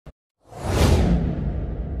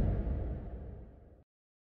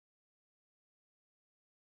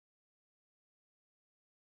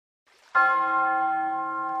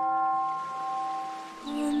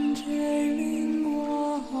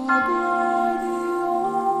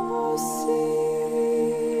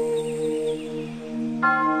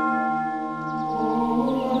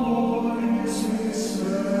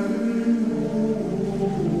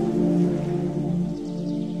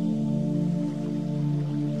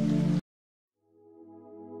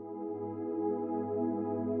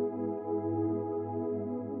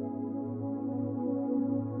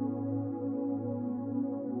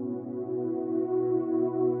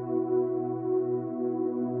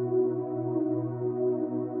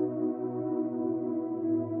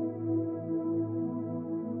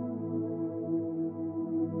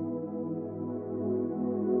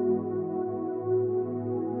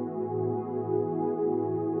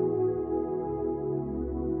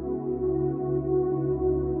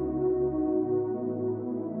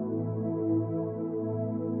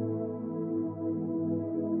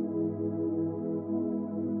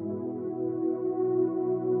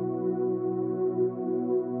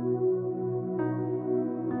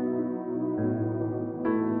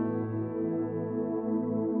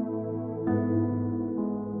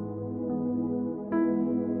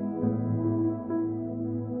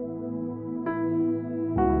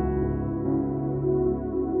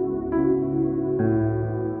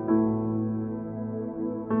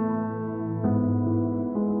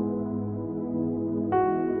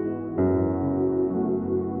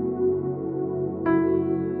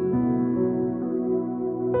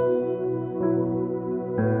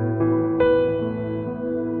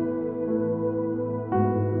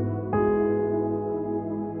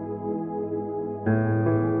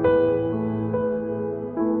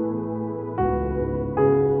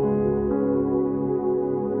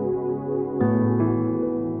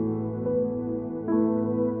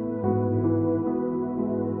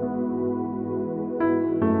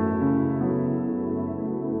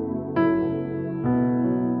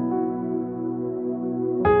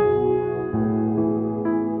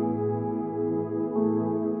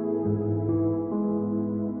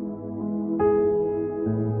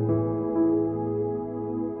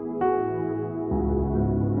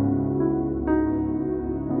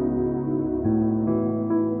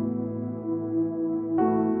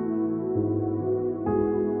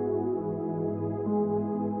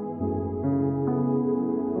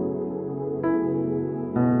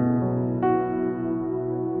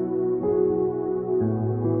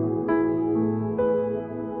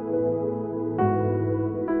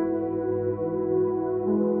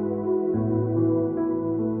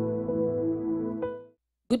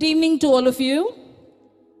Good evening to all of you.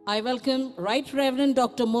 I welcome Right Reverend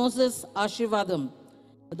Dr. Moses Ashirvadam,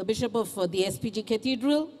 the Bishop of the SPG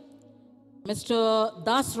Cathedral, Mr.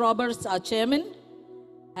 Das Roberts, our Chairman,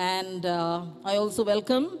 and I also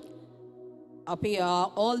welcome up here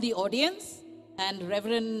all the audience and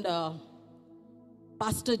Reverend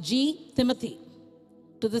Pastor G. Timothy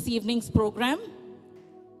to this evening's program.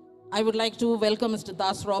 I would like to welcome Mr.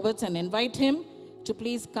 Das Roberts and invite him to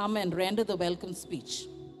please come and render the welcome speech.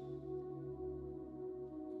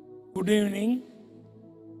 Good evening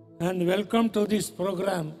and welcome to this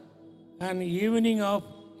program, an evening of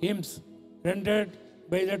hymns rendered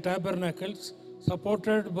by the Tabernacles,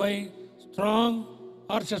 supported by strong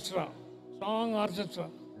orchestra.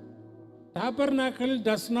 Tabernacle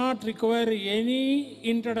does not require any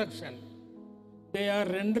introduction. They are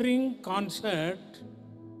rendering concert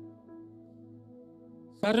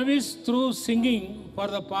service through singing for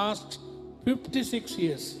the past 56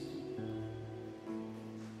 years.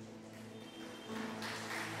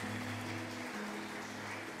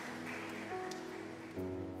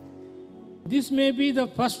 This may be the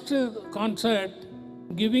first concert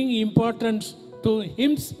giving importance to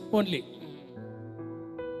hymns only.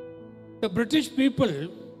 The British people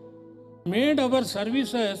made our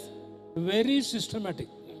services very systematic.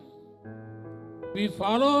 We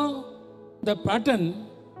follow the pattern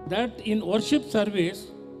that in worship service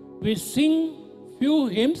we sing few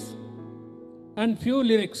hymns and few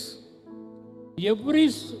lyrics. Every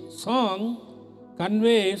song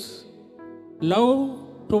conveys love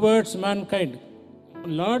towards mankind.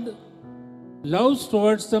 Lord loves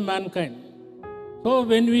towards the mankind. So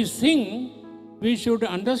when we sing, we should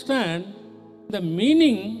understand the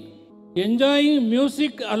meaning. Enjoying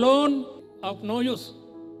music alone of no use.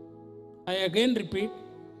 I again repeat,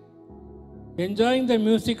 enjoying the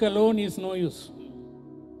music alone is no use.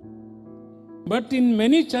 But in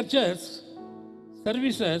many churches,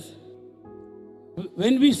 services,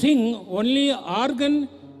 when we sing, only organ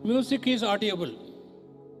music is audible.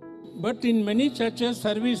 But in many churches,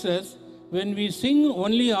 services, when we sing,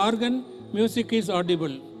 only organ music is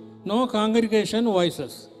audible. no congregation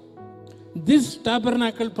voices. This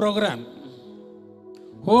tabernacle program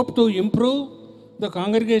hope to improve the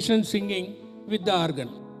congregation singing with the organ.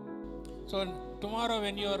 So tomorrow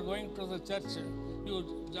when you are going to the church,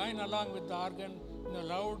 you join along with the organ in a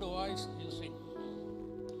loud voice, you sing.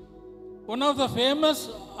 One of the famous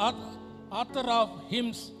author of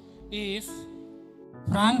hymns is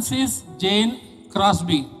Francis Jane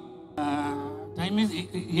Crosby. Time is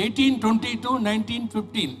 1820 to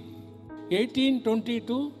 1915. 1820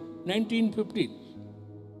 to 1915.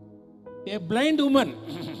 A blind woman,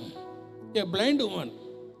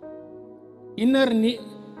 in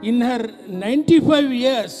her 95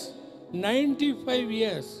 years,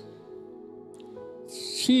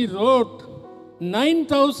 she wrote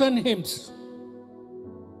 9,000 hymns.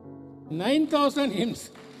 9,000 hymns.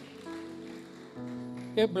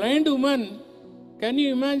 A blind woman, can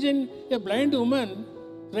you imagine a blind woman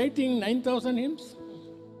writing 9,000 hymns?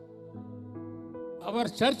 Our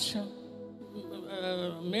church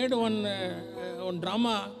made one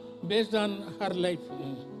drama based on her life.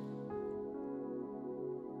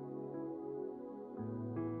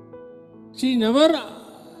 She never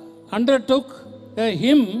undertook a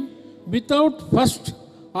hymn without first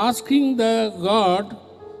asking the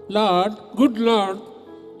good Lord,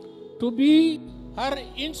 to be her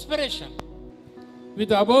inspiration. With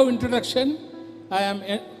the above introduction, I am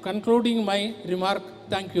concluding my remark.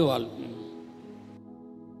 Thank you all.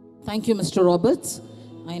 Thank you, Mr. Roberts.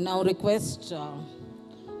 I now request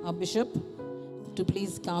our bishop to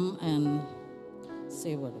please come and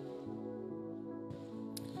say a word.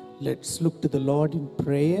 Let's look to the Lord in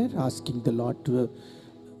prayer, asking the Lord to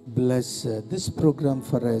bless this program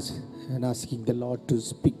for us and asking the Lord to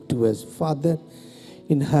speak to us. Father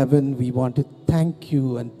in heaven, we want to thank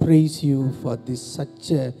you and praise you for this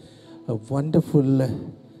such a wonderful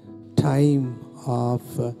time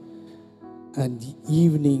of an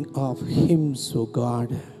evening of hymns, O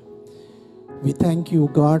God. We thank you,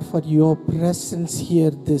 God, for your presence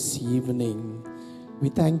here this evening. We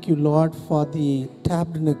thank you, Lord, for the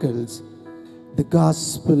Tabernacles, the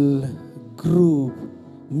gospel group,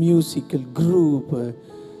 musical group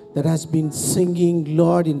that has been singing,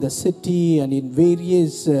 Lord, in the city and in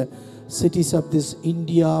various cities of this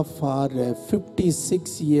India for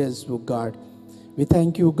 56 years, O God. We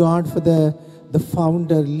thank you, God, for the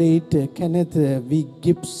founder, late Kenneth V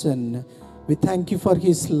Gibson. We thank you for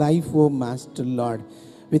his life, O Master, Lord.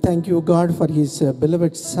 We thank you, God, for his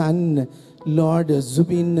beloved son, Lord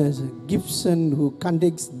Zubin Gibson, who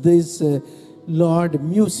conducts this, Lord,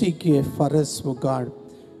 music for us, O God.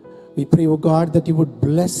 We pray, O God, that you would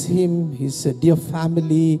bless him, his dear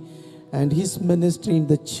family, and his ministry in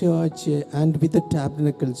the church and with the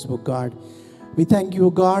Tabernacles, O God. We thank you, O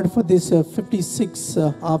God, for this 56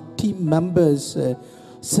 of team members,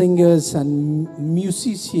 singers and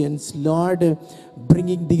musicians, Lord,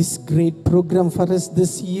 bringing this great program for us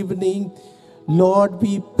this evening. Lord,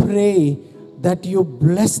 we pray that you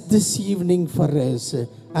bless this evening for us.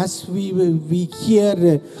 As we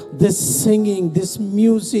hear this singing, this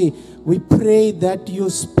music, we pray that you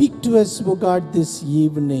speak to us, O God, this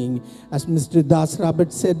evening. As Mr. Das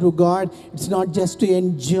Robert said, O God, it's not just to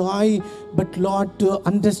enjoy, but Lord, to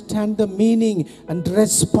understand the meaning and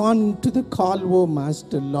respond to the call, O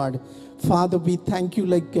Master, Lord. Father, we thank you,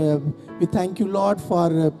 Lord,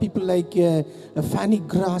 for people like Fanny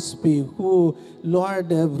Grasby, who,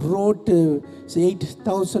 Lord, wrote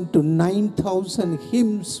 8,000 to 9,000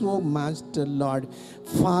 hymns, oh Master, Lord.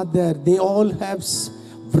 Father, they all have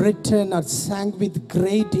written or sang with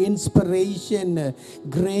great inspiration,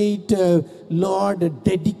 great, Lord,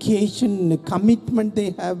 dedication, commitment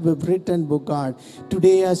they have written, oh God.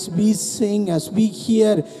 Today as we sing, as we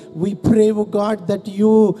hear, we pray, oh God, that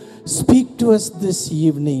you speak to us this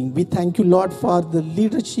evening. We thank you, Lord, for the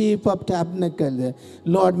leadership of Tabernacle.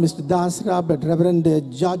 Lord, Mr. Das Robert, Reverend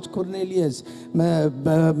George Cornelius,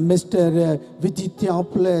 Mr.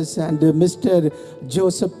 Vijitopoulos, and Mr.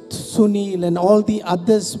 Joseph Sunil, and all the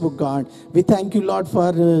others, oh God. We thank you, Lord,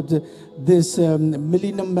 for this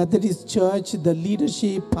Millennium Methodist Church, the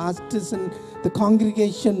leadership, pastors, and the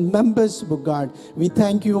congregation members, oh God. We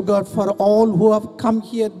thank you, oh God, for all who have come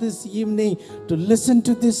here this evening to listen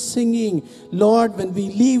to this singing. Lord, when we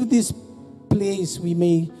leave this place, we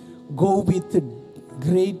may go with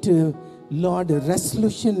great, Lord,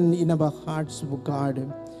 resolution in our hearts, oh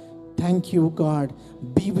God. Thank you, God.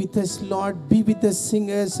 Be with us, Lord. Be with the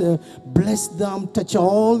singers. Bless them. Touch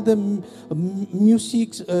all the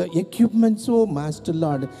music equipments, oh Master,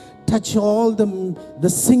 Lord. Touch all the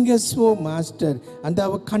singers, oh Master, and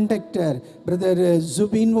our conductor, Brother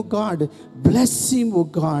Zubin, oh God. Bless him, oh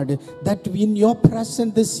God, that in your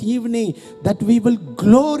presence this evening, that we will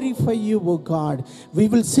glorify you, oh God. We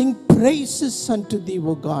will sing praises unto thee,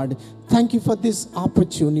 oh God. Thank you for this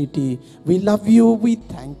opportunity. We love you. We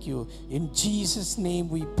thank you. In Jesus' name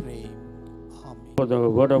we pray. Amen. For the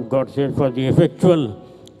word of God says, for the effectual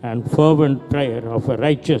and fervent prayer of a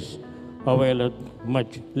righteous availeth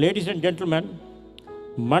much. Ladies and gentlemen,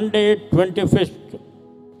 Monday, 21st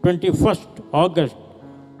August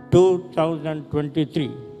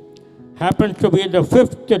 2023 happens to be the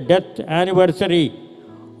 5th death anniversary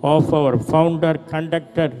of our founder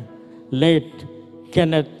conductor, late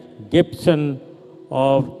Kenneth Gibson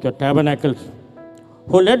of the Tabernacles,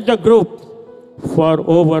 who led the group for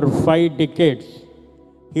over 5 decades.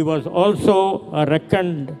 He was also a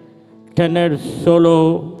reckoned tenor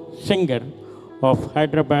solo singer of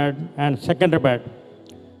Hyderabad and Secunderabad,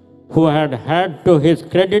 who had to his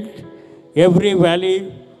credit every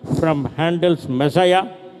valley from Handel's Messiah,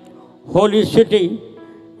 Holy City,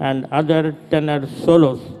 and other tenor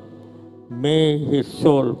solos. May his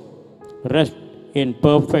soul rest in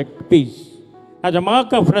perfect peace. As a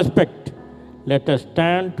mark of respect, let us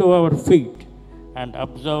stand to our feet and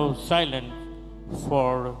observe silence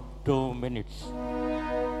for 2 minutes.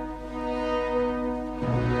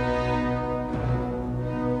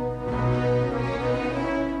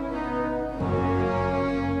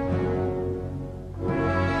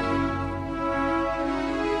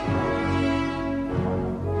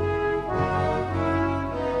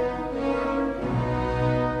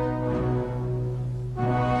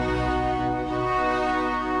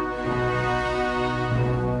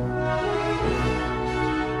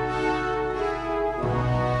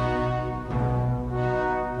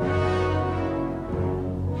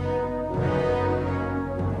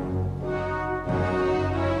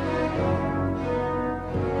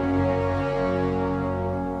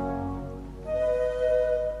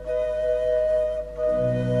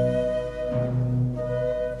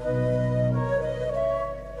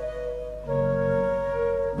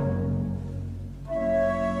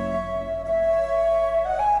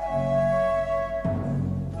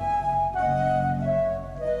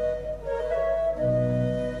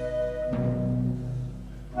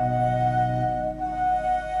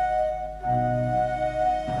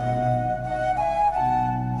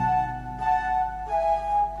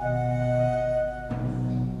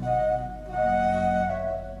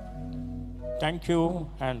 Thank you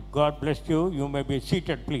and God bless you. You may be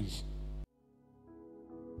seated, please.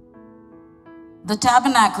 The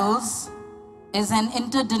Tabernacles is an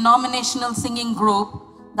interdenominational singing group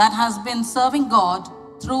that has been serving God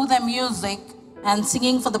through their music and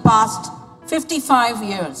singing for the past 55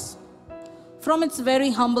 years. From its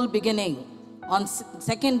very humble beginning on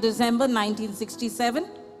 2nd December 1967,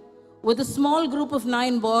 with a small group of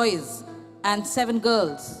 9 boys and 7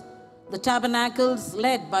 girls, the Tabernacles,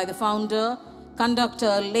 led by the founder,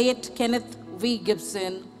 conductor, late Kenneth V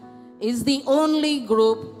Gibson, is the only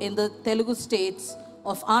group in the Telugu states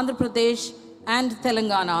of Andhra Pradesh and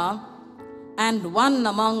Telangana, and one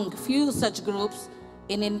among few such groups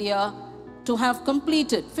in India to have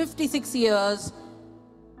completed 56 years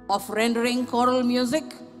of rendering choral music,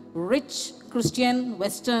 rich Christian,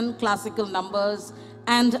 Western, classical numbers,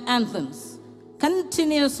 and anthems,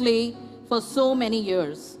 continuously for so many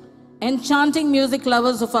years, enchanting music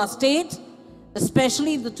lovers of our state,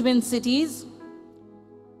 especially the Twin Cities.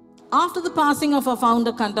 After the passing of our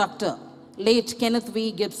founder conductor, late Kenneth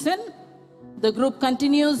V Gibson, the group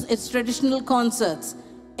continues its traditional concerts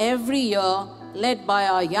every year, led by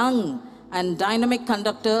our young and dynamic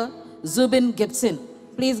conductor, Zubin Gibson.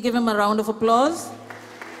 Please give him a round of applause.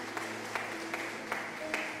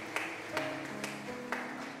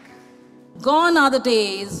 Gone are the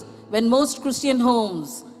days when most Christian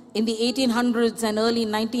homes in the 1800s and early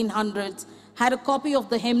 1900s had a copy of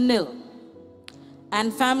the hymnal,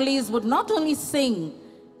 and families would not only sing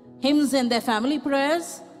hymns in their family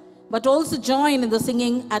prayers, but also join in the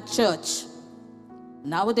singing at church.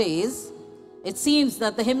 Nowadays, it seems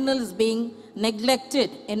that the hymnal is being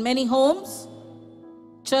neglected in many homes,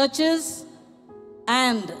 churches,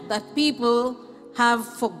 and that people have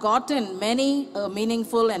forgotten many a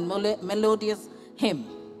meaningful and melodious hymn.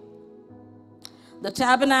 The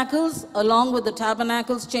Tabernacles, along with the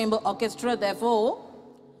Tabernacles Chamber Orchestra, therefore,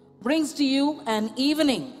 brings to you an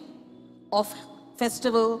evening of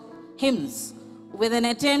festival hymns with an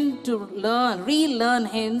attempt to relearn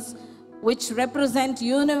hymns which represent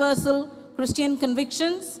universal Christian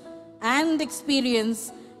convictions and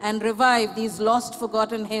experience, and revive these lost,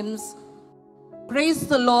 forgotten hymns Praise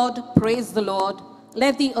the Lord, praise the Lord.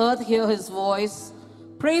 Let the earth hear his voice.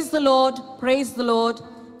 Praise the Lord, praise the Lord.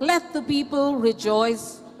 Let the people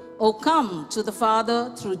rejoice. O come to the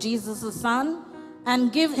Father through Jesus the Son,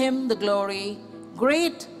 and give him the glory.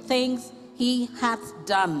 Great things he hath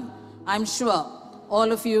done. I'm sure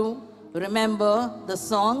all of you remember the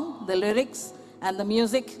song, the lyrics, and the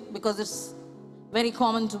music, because it's very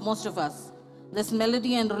common to most of us. This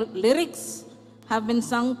melody and lyrics have been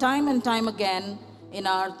sung time and time again in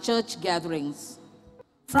our church gatherings.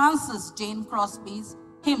 Francis Jane Crosby's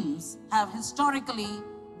hymns have historically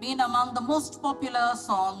been among the most popular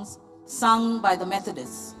songs sung by the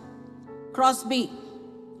Methodists. Crosby,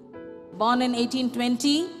 born in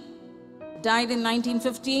 1820, died in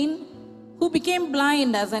 1915, who became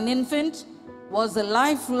blind as an infant, was a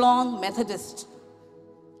lifelong Methodist.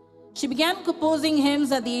 She began composing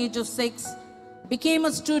hymns at the age of 6, became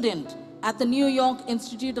a student at the New York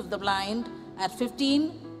Institute of the Blind at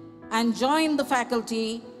 15, and joined the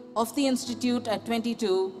faculty of the Institute at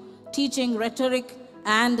 22, teaching rhetoric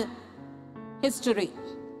and history.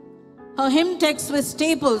 Her hymn texts were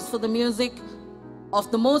staples for the music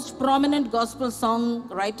of the most prominent gospel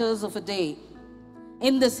songwriters of a day.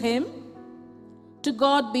 In this hymn, "To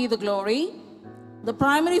God be the glory," the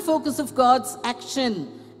primary focus of God's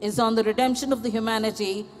action is on the redemption of the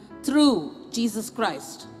humanity through Jesus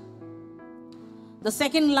Christ. The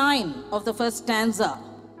second line of the first stanza,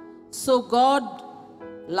 "So God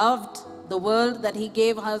loved the world that he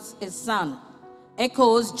gave us his son,"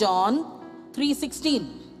 echoes John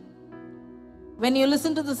 3:16. When you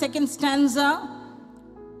listen to the second stanza,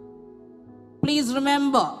 please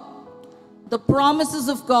remember the promises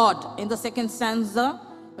of God in the second stanza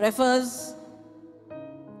refers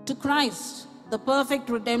to Christ, the perfect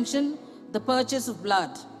redemption, the purchase of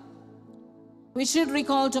blood. We should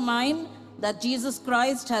recall to mind that Jesus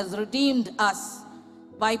Christ has redeemed us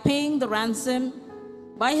by paying the ransom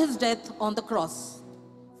by his death on the cross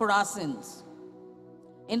for our sins.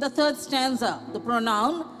 In the third stanza, the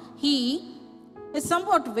pronoun he is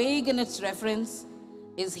somewhat vague in its reference.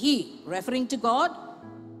 Is he referring to God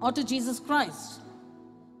or to Jesus Christ?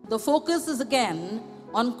 The focus is again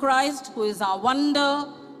on Christ, who is our wonder,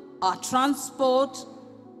 our transport,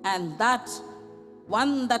 and that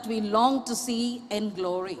one that we long to see in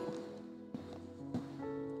glory.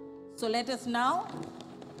 So let us now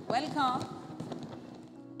welcome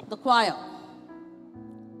the choir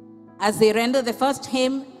as they render the first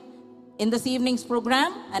hymn in this evening's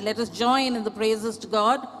program, and let us join in the praises to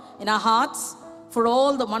God in our hearts for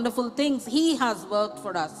all the wonderful things he has worked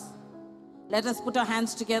for us. Let us put our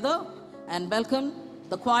hands together and welcome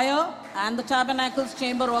the choir and the Tabernacles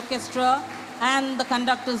Chamber Orchestra and the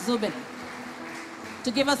conductor Zubin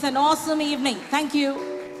to give us an awesome evening. Thank you.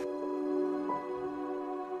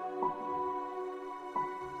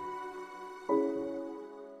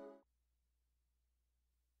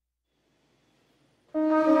 We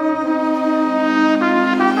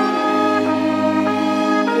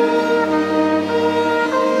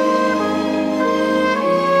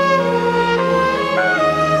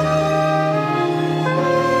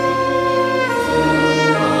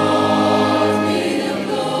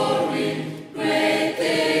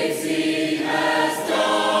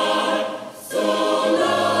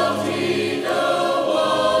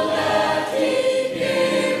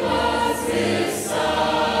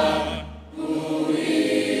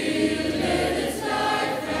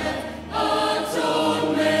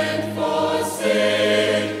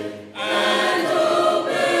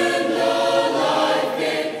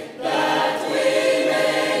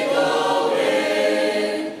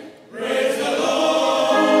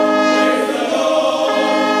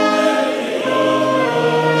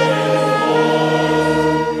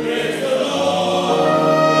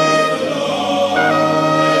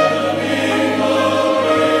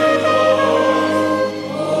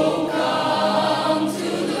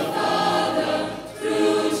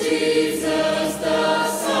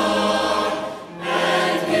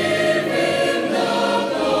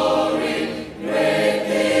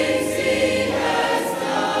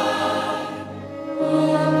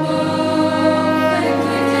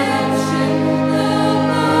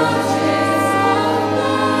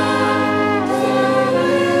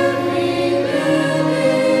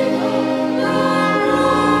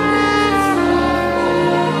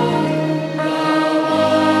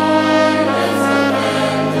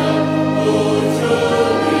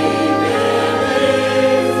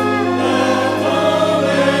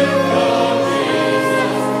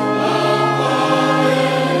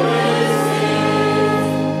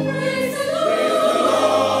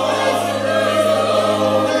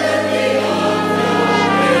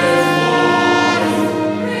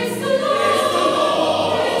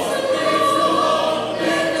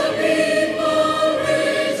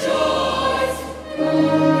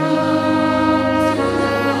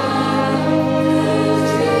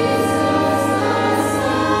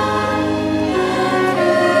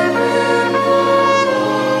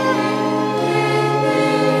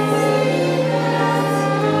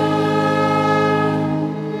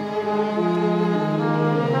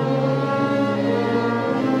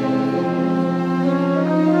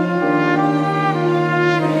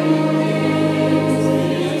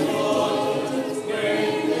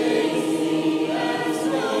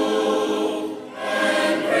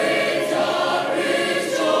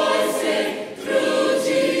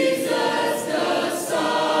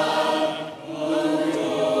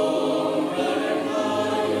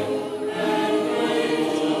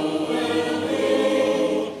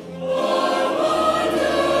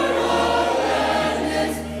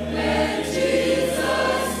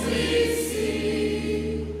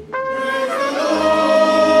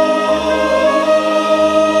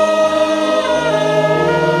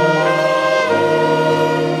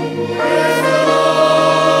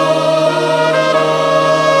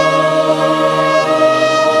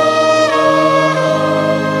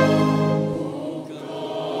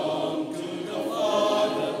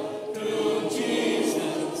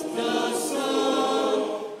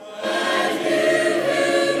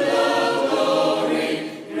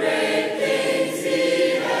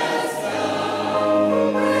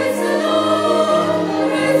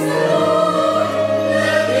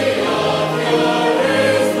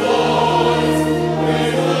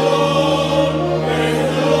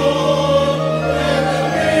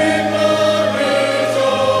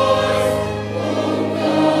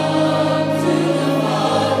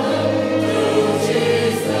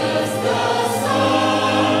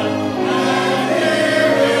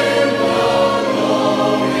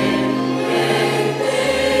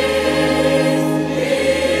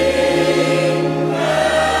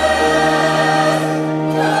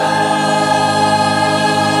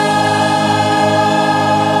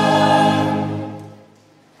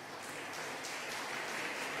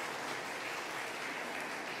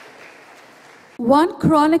 1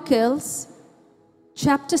 Chronicles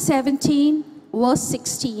chapter 17, verse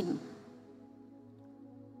 16.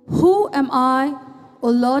 Who am I, O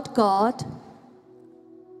Lord God,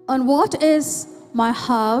 and what is my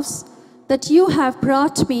house that you have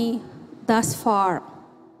brought me thus far?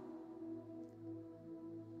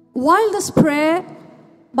 While this prayer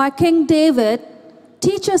by King David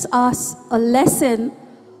teaches us a lesson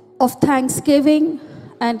of thanksgiving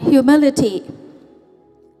and humility,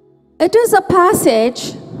 it is a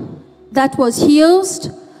passage that was used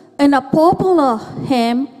in a popular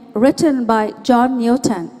hymn written by John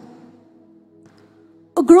Newton,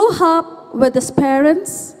 who grew up with his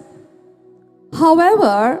parents.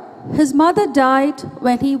 However, his mother died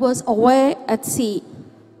when he was away at sea.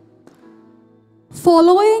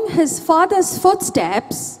 Following his father's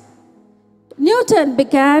footsteps, Newton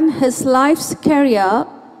began his life's career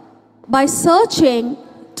by searching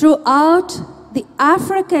throughout the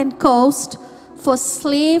African coast for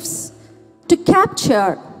slaves to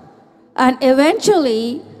capture and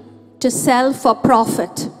eventually to sell for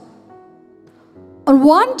profit. On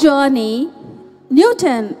one journey,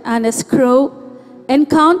 Newton and his crew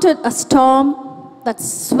encountered a storm that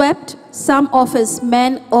swept some of his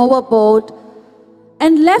men overboard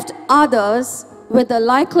and left others with the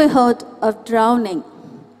likelihood of drowning.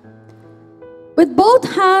 With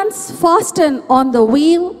both hands fastened on the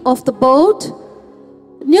wheel of the boat,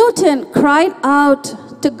 Newton cried out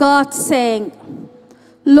to God, saying,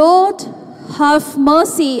 "Lord, have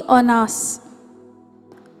mercy on us."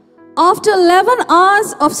 After 11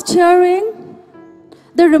 hours of steering,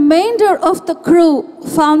 the remainder of the crew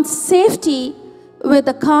found safety with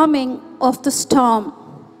the calming of the storm.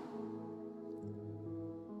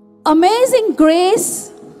 Amazing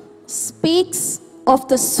Grace speaks of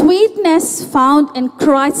the sweetness found in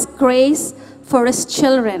Christ's grace for his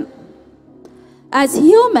children. As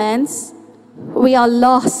humans, we are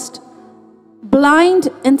lost, blind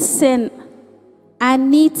in sin,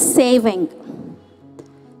 and need saving.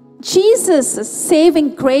 Jesus' saving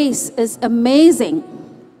grace is amazing.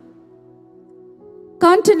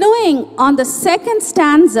 Continuing on the second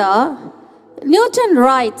stanza, Newton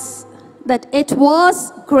writes that it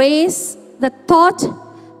was grace that taught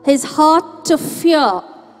his heart to fear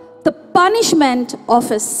the punishment of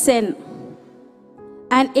his sin.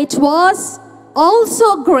 And it was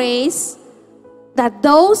also grace that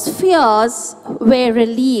those fears were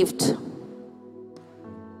relieved.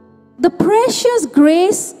 The precious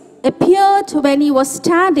grace appeared when he was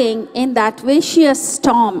standing in that vicious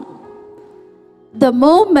storm, the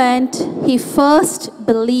moment he first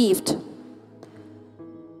believed.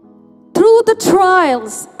 Through the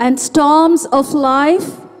trials and storms of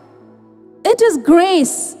life, it is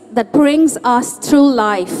grace that brings us through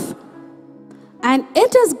life. And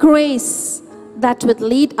it is grace that would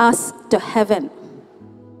lead us to heaven.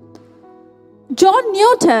 John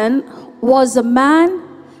Newton was a man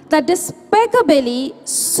that despicably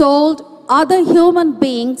sold other human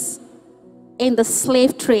beings in the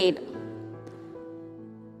slave trade.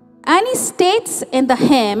 And he states in the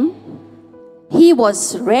hymn, he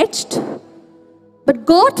was wretched, but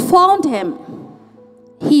God found him.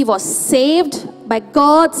 He was saved by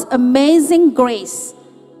God's amazing grace.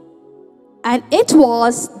 And it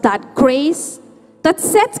was that grace that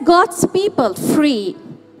sets God's people free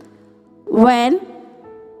when,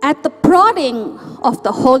 at the prodding of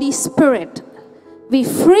the Holy Spirit, we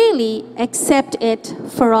freely accept it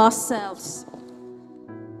for ourselves.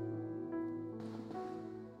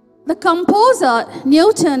 The composer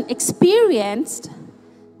Newton experienced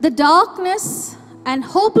the darkness and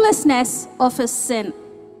hopelessness of his sin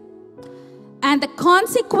and the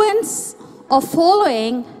consequence of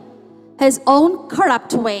following his own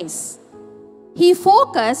corrupt ways. He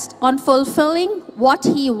focused on fulfilling what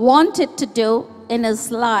he wanted to do in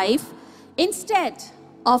his life instead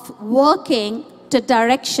of working to the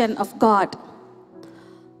direction of God.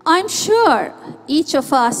 I'm sure each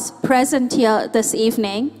of us present here this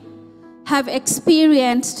evening have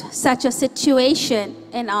experienced such a situation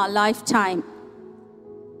in our lifetime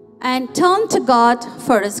and turn to God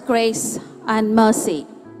for his grace and mercy.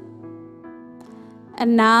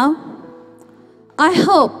 And now, I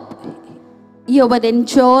hope you would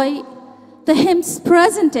enjoy the hymns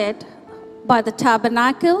presented by the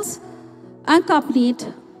Tabernacles,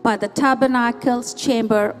 accompanied by the Tabernacles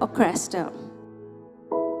Chamber Orchestra.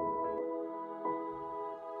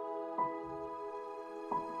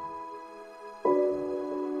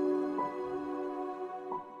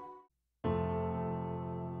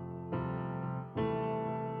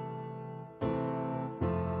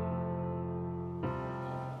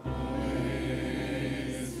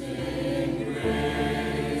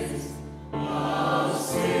 Grace,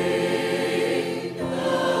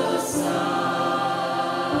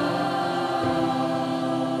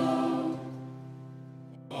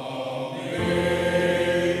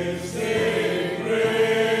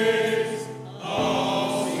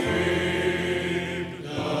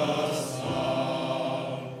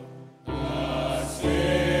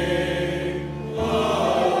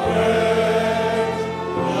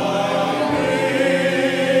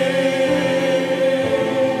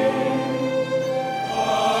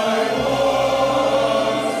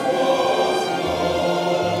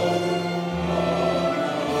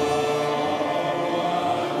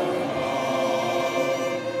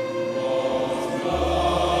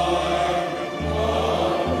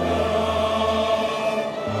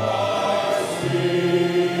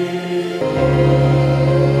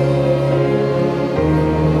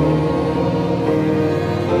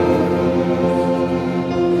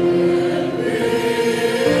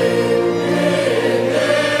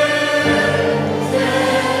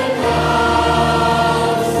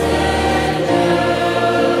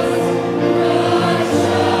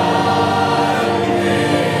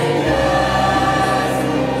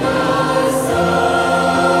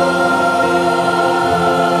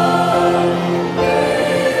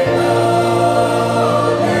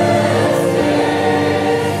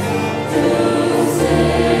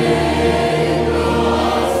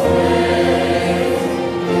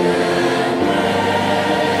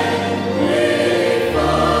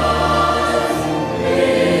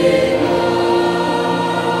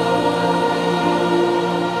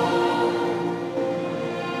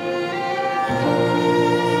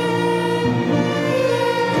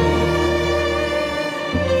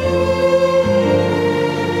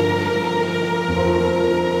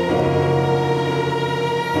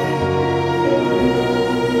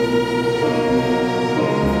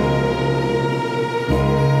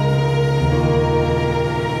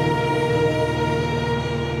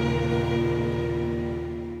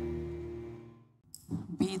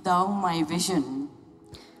 Thou My Vision.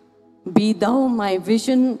 Be Thou My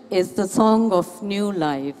Vision is the song of new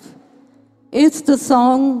life. It's the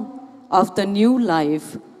song of the new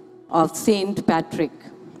life of Saint Patrick,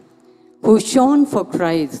 who shone for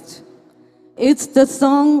Christ. It's the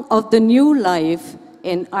song of the new life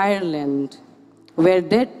in Ireland, where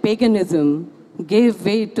dead paganism gave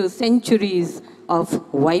way to centuries of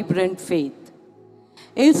vibrant faith.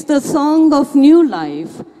 It's the song of new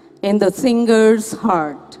life in the singer's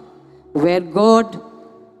heart, where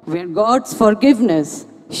God's forgiveness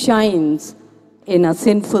shines in a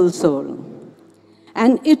sinful soul.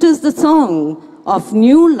 And it is the song of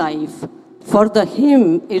new life for the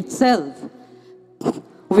hymn itself,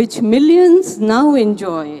 which millions now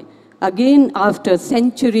enjoy again after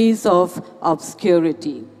centuries of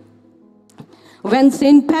obscurity. When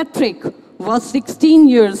St. Patrick was 16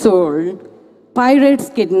 years old, pirates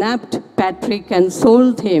kidnapped Patrick and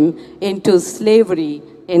sold him into slavery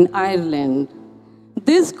in Ireland.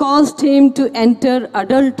 This caused him to enter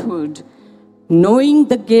adulthood knowing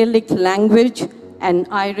the Gaelic language and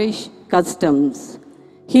Irish customs.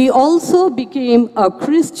 He also became a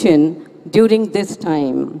Christian during this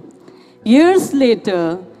time. Years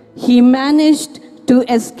later, he managed to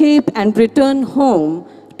escape and return home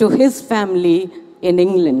to his family in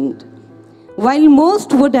England. While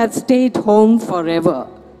most would have stayed home forever,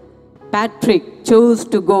 Patrick chose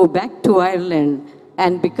to go back to Ireland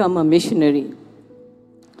and become a missionary.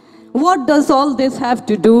 What does all this have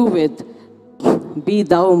to do with Be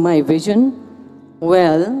Thou My Vision?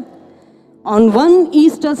 Well, on one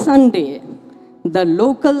Easter Sunday, the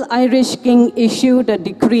local Irish king issued a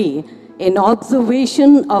decree in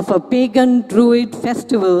observation of a pagan druid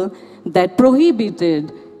festival that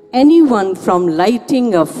prohibited anyone from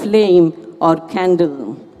lighting a flame or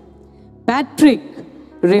candle. Patrick,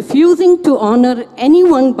 refusing to honor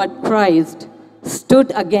anyone but Christ,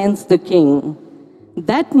 stood against the king.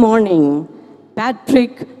 That morning,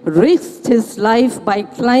 Patrick risked his life by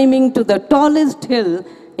climbing to the tallest hill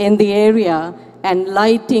in the area and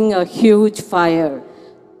lighting a huge fire.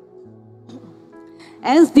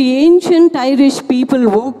 As the ancient Irish people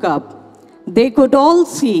woke up, they could all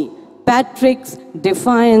see Patrick's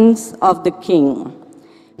defiance of the king.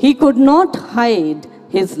 He could not hide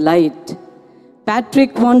his light.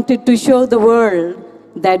 Patrick wanted to show the world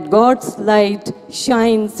that God's light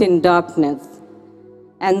shines in darkness,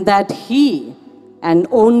 and that he, and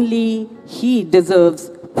only he,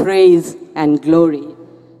 deserves praise and glory.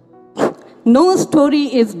 No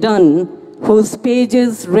story is done whose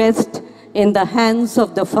pages rest in the hands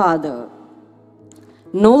of the Father.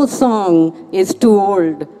 No song is too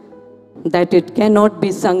old that it cannot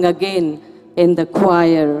be sung again in the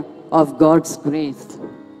choir of God's grace.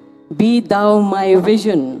 Be Thou My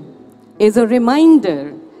Vision is a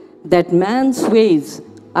reminder that man's ways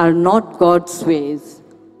are not God's ways.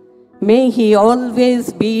 May He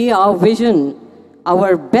always be our vision,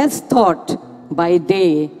 our best thought by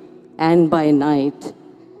day and by night.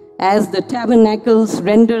 As the Tabernacles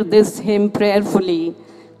render this hymn prayerfully,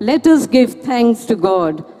 let us give thanks to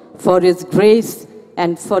God for His grace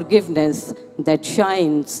and forgiveness that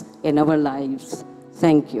shines in our lives.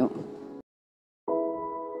 Thank you.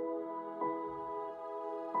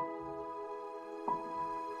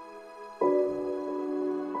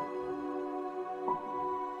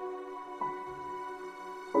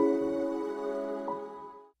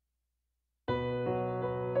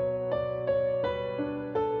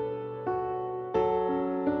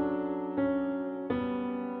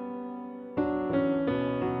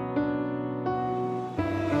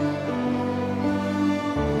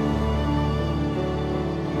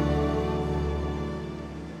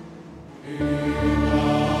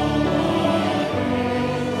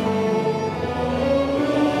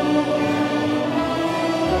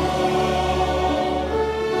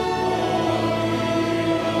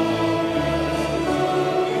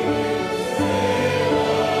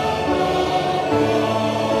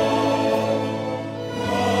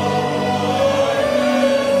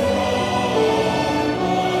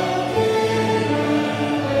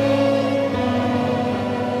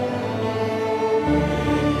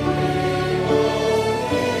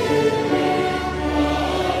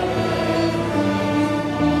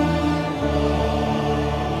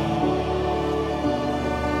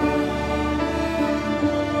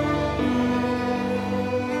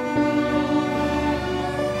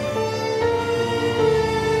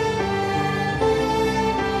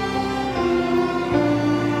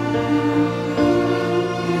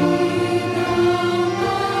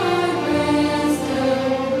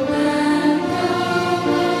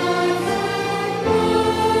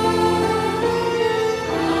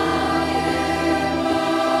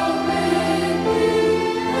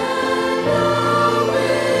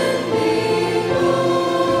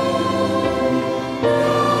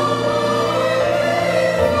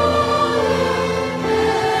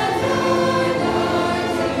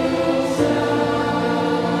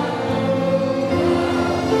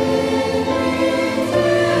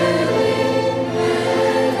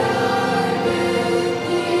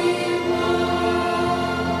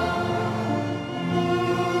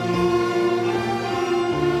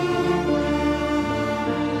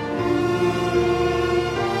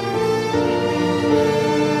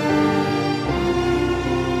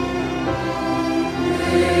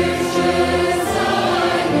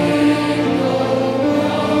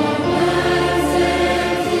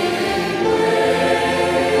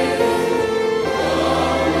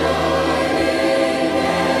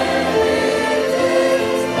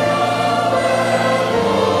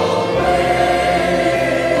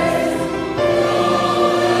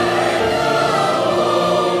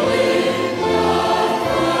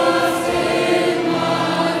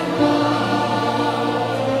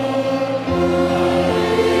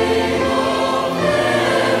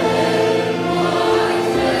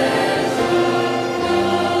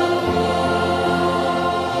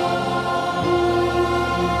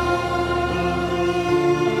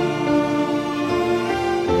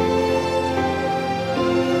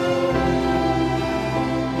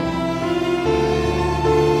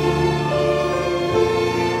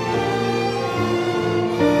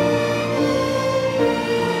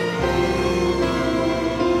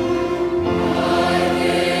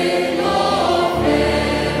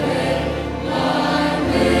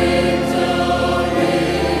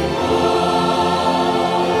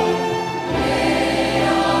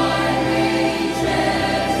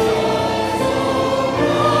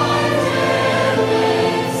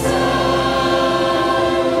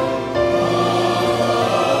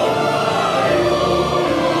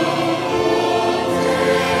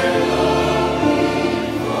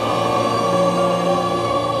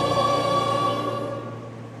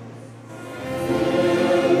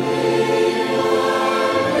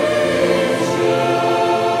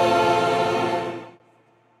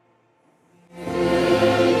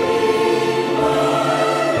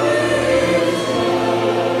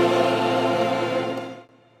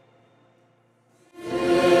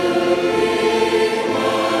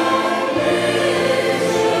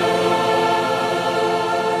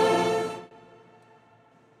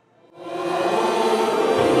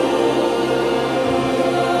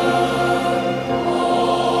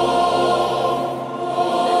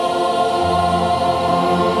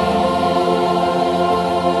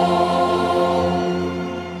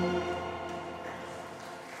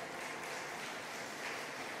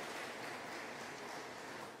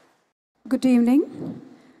 Good evening.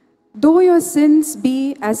 Though your sins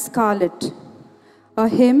be as scarlet, a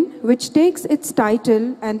hymn which takes its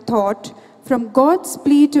title and thought from God's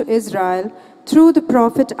plea to Israel through the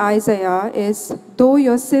prophet Isaiah is, Though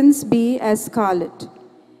Your Sins Be as Scarlet.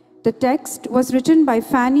 The text was written by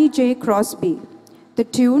Fanny J. Crosby. The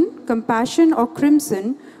tune, Compassion or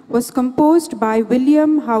Crimson, was composed by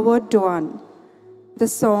William Howard Doane. The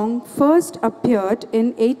song first appeared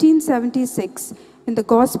in 1876 in the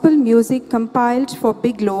gospel music compiled for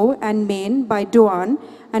Bigelow and Maine by Doane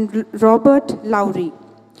and Robert Lowry.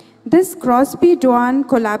 This Crosby-Doane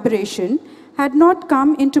collaboration had not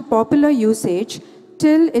come into popular usage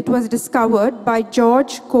till it was discovered by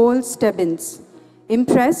George Cole Stebbins.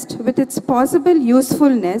 Impressed with its possible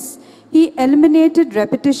usefulness, he eliminated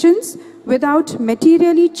repetitions without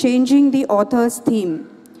materially changing the author's theme.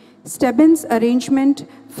 Stebbins' arrangement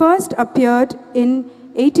first appeared in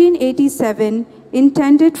 1887,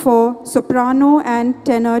 intended for soprano and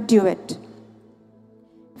tenor duet.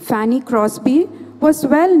 Fanny Crosby was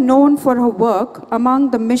well known for her work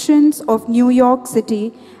among the missions of New York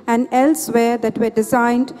City and elsewhere that were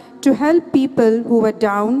designed to help people who were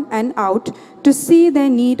down and out to see their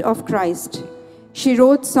need of Christ. She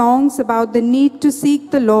wrote songs about the need to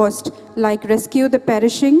seek the lost, like Rescue the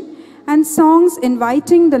Perishing, and songs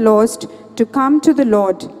inviting the lost to come to the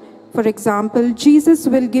Lord. For example, Jesus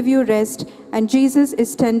will give you rest, and Jesus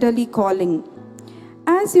is tenderly calling.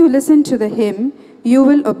 As you listen to the hymn, you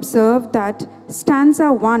will observe that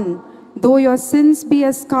stanza 1, Though your sins be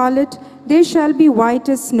as scarlet, they shall be white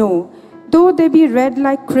as snow. Though they be red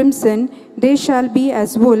like crimson, they shall be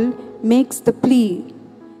as wool, makes the plea.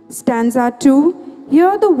 Stanza 2,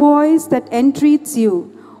 Hear the voice that entreats you,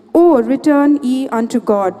 O return ye unto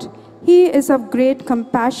God. He is of great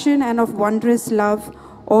compassion and of wondrous love,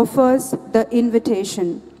 offers the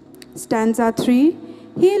invitation. Stanza 3,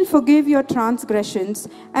 He'll forgive your transgressions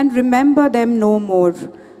and remember them no more.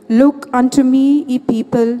 Look unto me, ye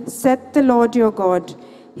people, saith the Lord your God.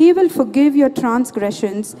 He will forgive your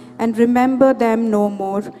transgressions and remember them no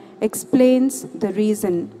more, explains the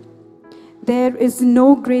reason. There is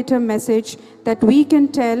no greater message that we can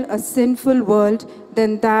tell a sinful world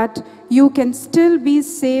than that you can still be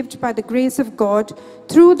saved by the grace of God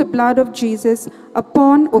through the blood of Jesus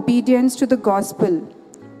upon obedience to the gospel,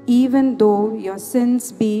 even though your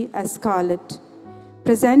sins be as scarlet.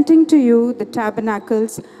 Presenting to you the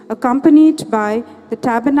Tabernacles, accompanied by the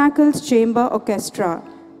Tabernacles Chamber Orchestra,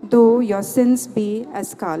 Though Your Sins Be as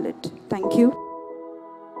Scarlet. Thank you.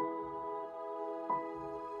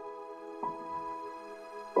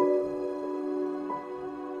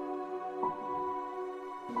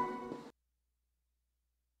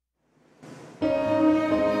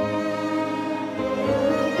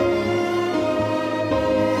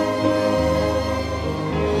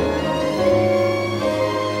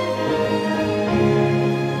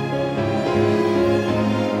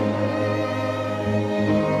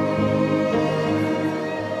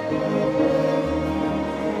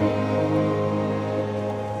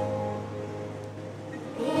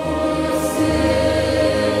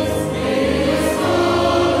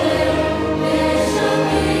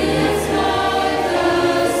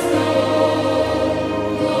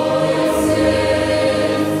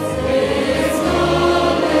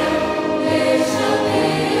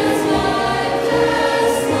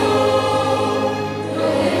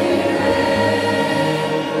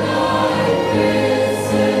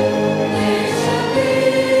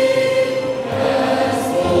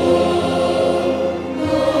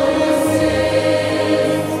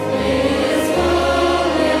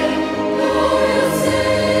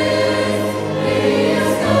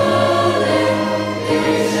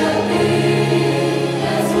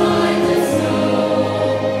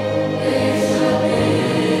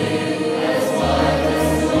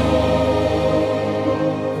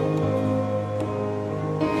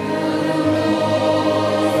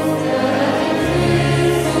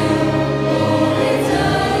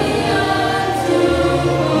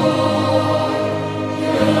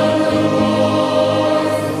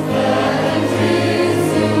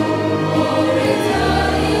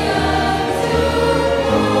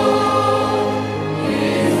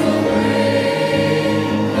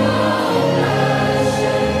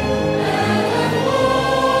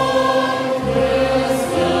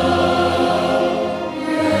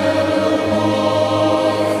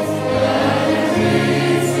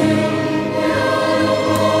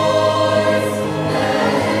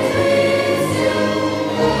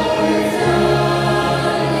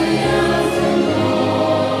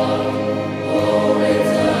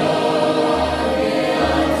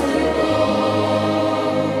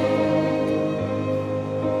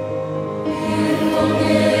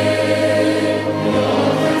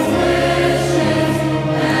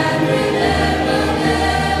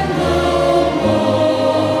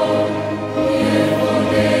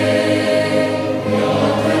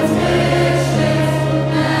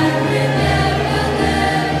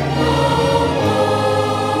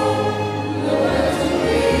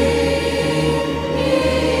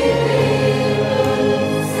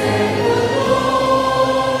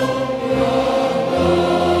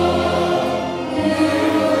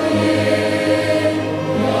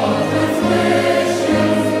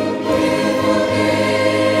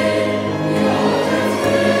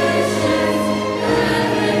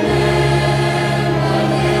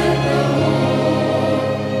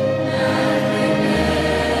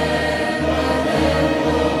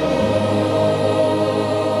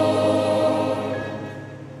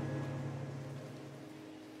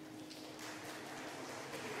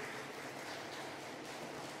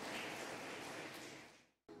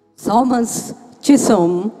 Thomas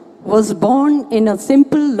Chisholm was born in a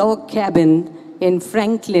simple log cabin in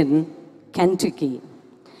Franklin, Kentucky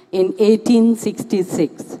in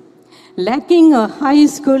 1866. Lacking a high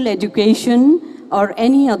school education or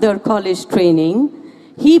any other college training,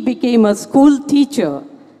 he became a school teacher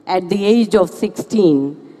at the age of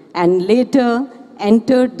 16 and later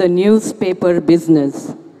entered the newspaper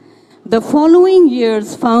business. The following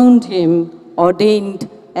years found him ordained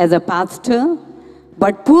as a pastor,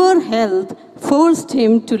 but poor health forced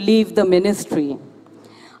him to leave the ministry.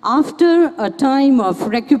 After a time of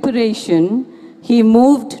recuperation, he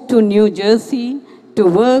moved to New Jersey to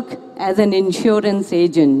work as an insurance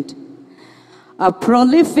agent. A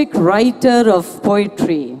prolific writer of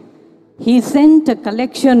poetry, he sent a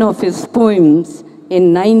collection of his poems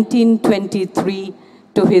in 1923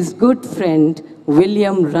 to his good friend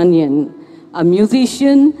William Runyon, a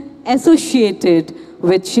musician associated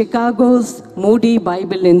with Chicago's Moody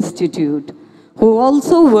Bible Institute, who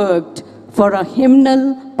also worked for a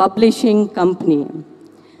hymnal publishing company.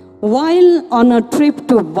 While on a trip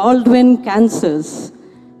to Baldwin, Kansas,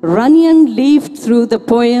 Runyon leafed through the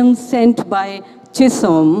poems sent by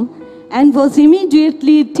Chisholm and was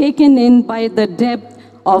immediately taken in by the depth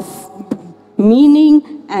of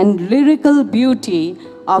meaning and lyrical beauty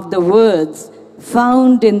of the words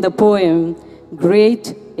found in the poem,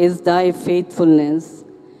 "Great is thy faithfulness."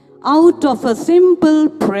 Out of a simple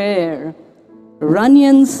prayer,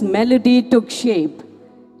 Runyon's melody took shape,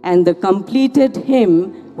 and the completed hymn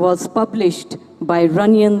was published by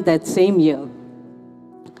Runyon that same year.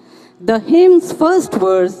 The hymn's first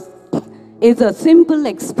verse is a simple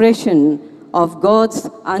expression of God's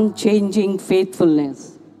unchanging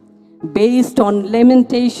faithfulness. Based on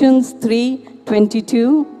Lamentations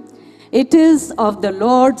 3:22, it is of the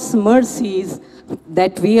Lord's mercies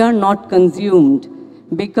that we are not consumed,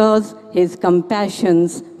 because his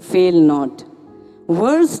compassions fail not.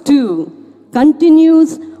 Verse 2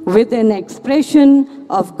 continues with an expression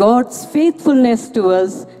of God's faithfulness to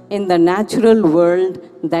us in the natural world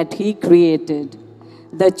that he created.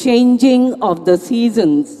 The changing of the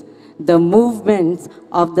seasons, the movements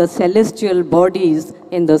of the celestial bodies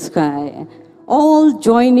in the sky, all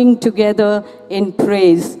joining together in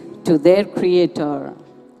praise to their Creator.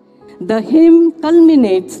 The hymn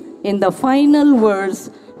culminates in the final verse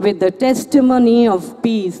with the testimony of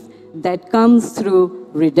peace that comes through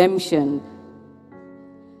redemption.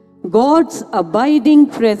 God's abiding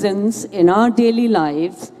presence in our daily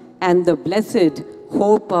lives and the blessed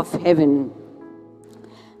hope of heaven.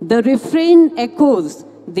 The refrain echoes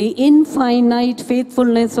the infinite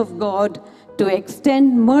faithfulness of God to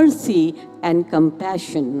extend mercy and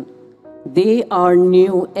compassion. They are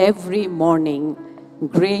new every morning.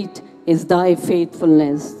 Great is thy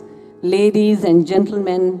faithfulness. Ladies and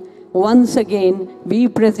gentlemen, once again we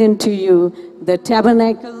present to you the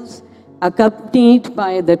Tabernacles, accompanied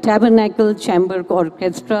by the Tabernacle Chamber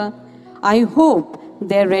Orchestra. I hope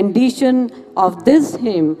their rendition of this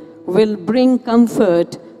hymn will bring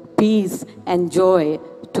comfort, peace, and joy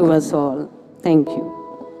to us all. Thank you.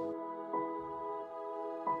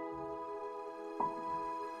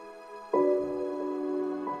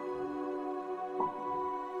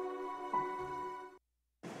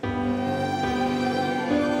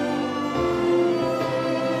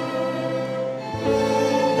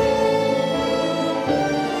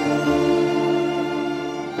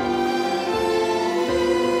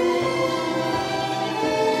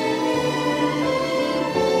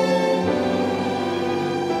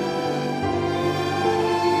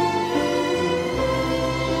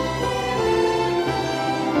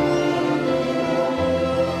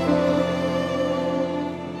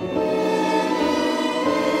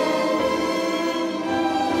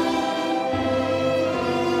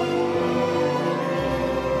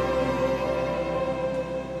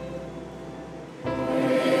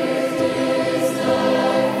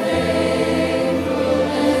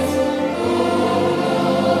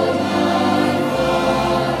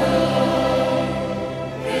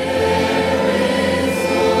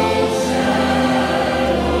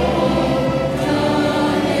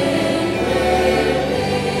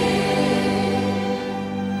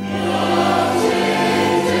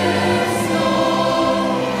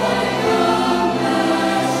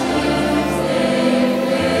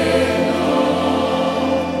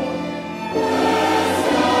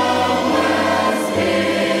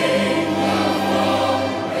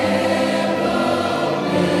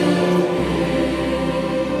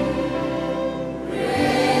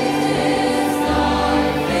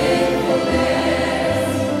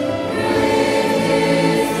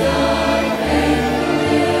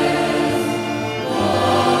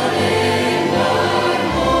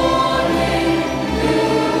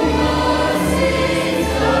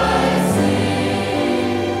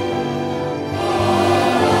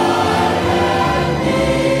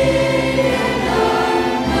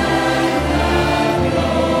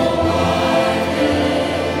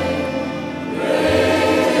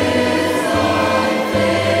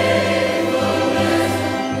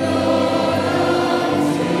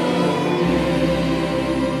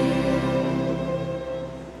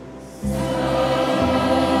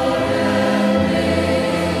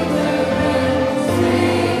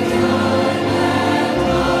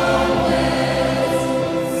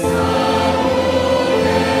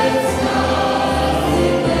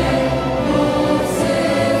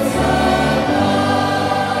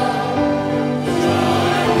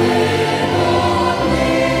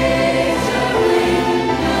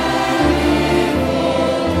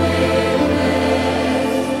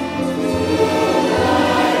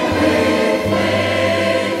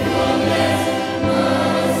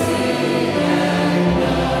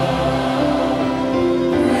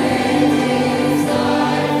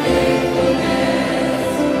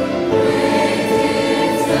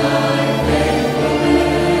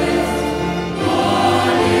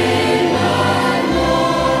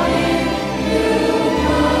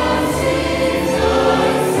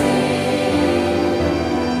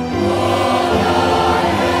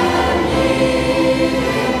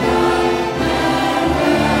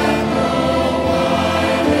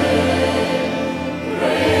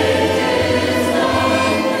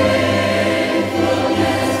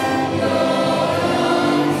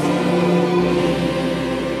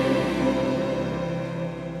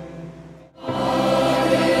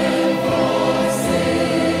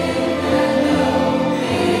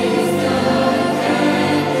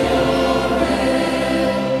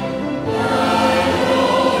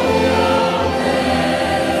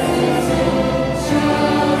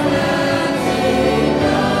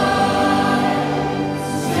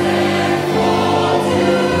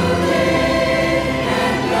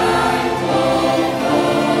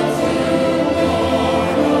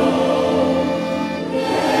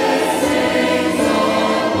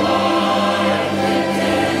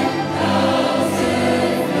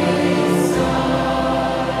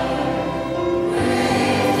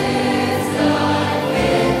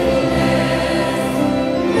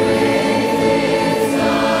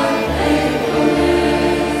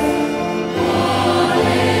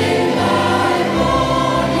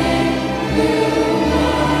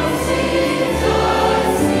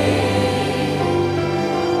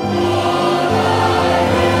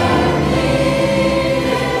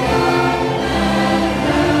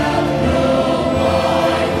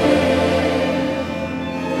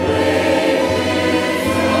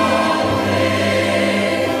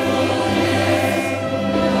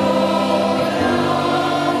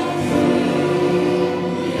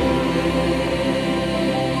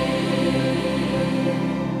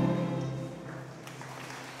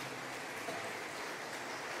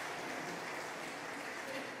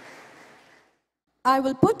 I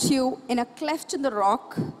will put you in a cleft in the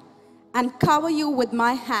rock and cover you with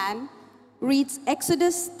my hand, reads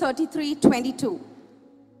Exodus 33:22.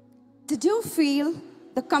 Did you feel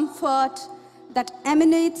the comfort that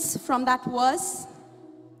emanates from that verse?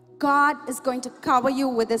 God is going to cover you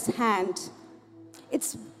with his hand.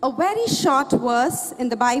 It's a very short verse in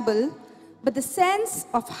the Bible, but the sense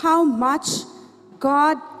of how much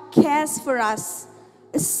God cares for us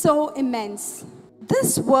is so immense.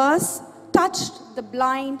 This verse touched the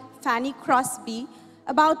blind Fanny Crosby,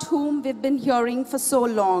 about whom we've been hearing for so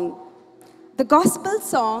long. The gospel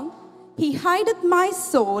song, "He Hideth My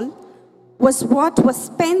Soul," was what was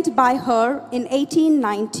penned by her in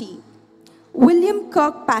 1890. William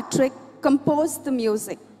Kirkpatrick composed the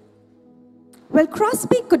music. Well,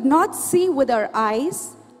 Crosby could not see with her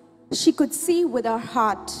eyes, she could see with her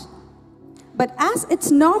heart. But as it's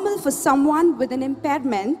normal for someone with an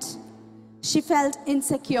impairment, she felt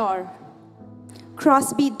insecure.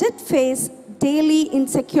 Crosby did face daily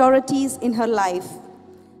insecurities in her life.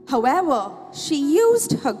 However, she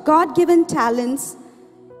used her God-given talents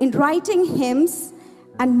in writing hymns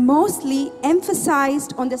and mostly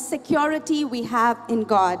emphasized on the security we have in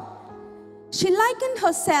God. She likened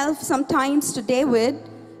herself sometimes to David,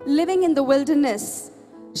 living in the wilderness.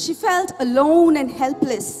 She felt alone and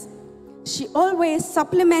helpless. She always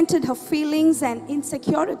supplemented her feelings and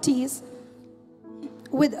insecurities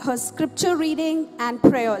with her scripture reading and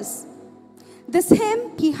prayers. This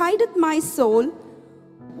hymn, "He Hideth My Soul,"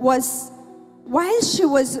 was while she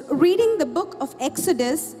was reading the book of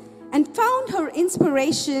Exodus and found her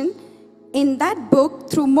inspiration in that book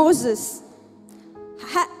through Moses.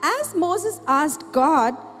 As Moses asked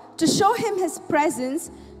God to show him his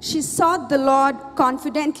presence, she sought the Lord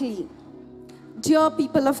confidently. Dear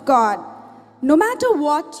people of God, no matter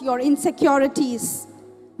what your insecurities,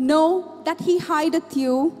 know that he hideth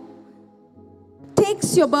you,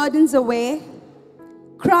 takes your burdens away,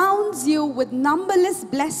 crowns you with numberless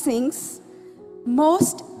blessings,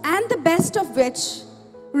 most and the best of which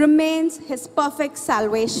remains his perfect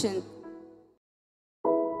salvation.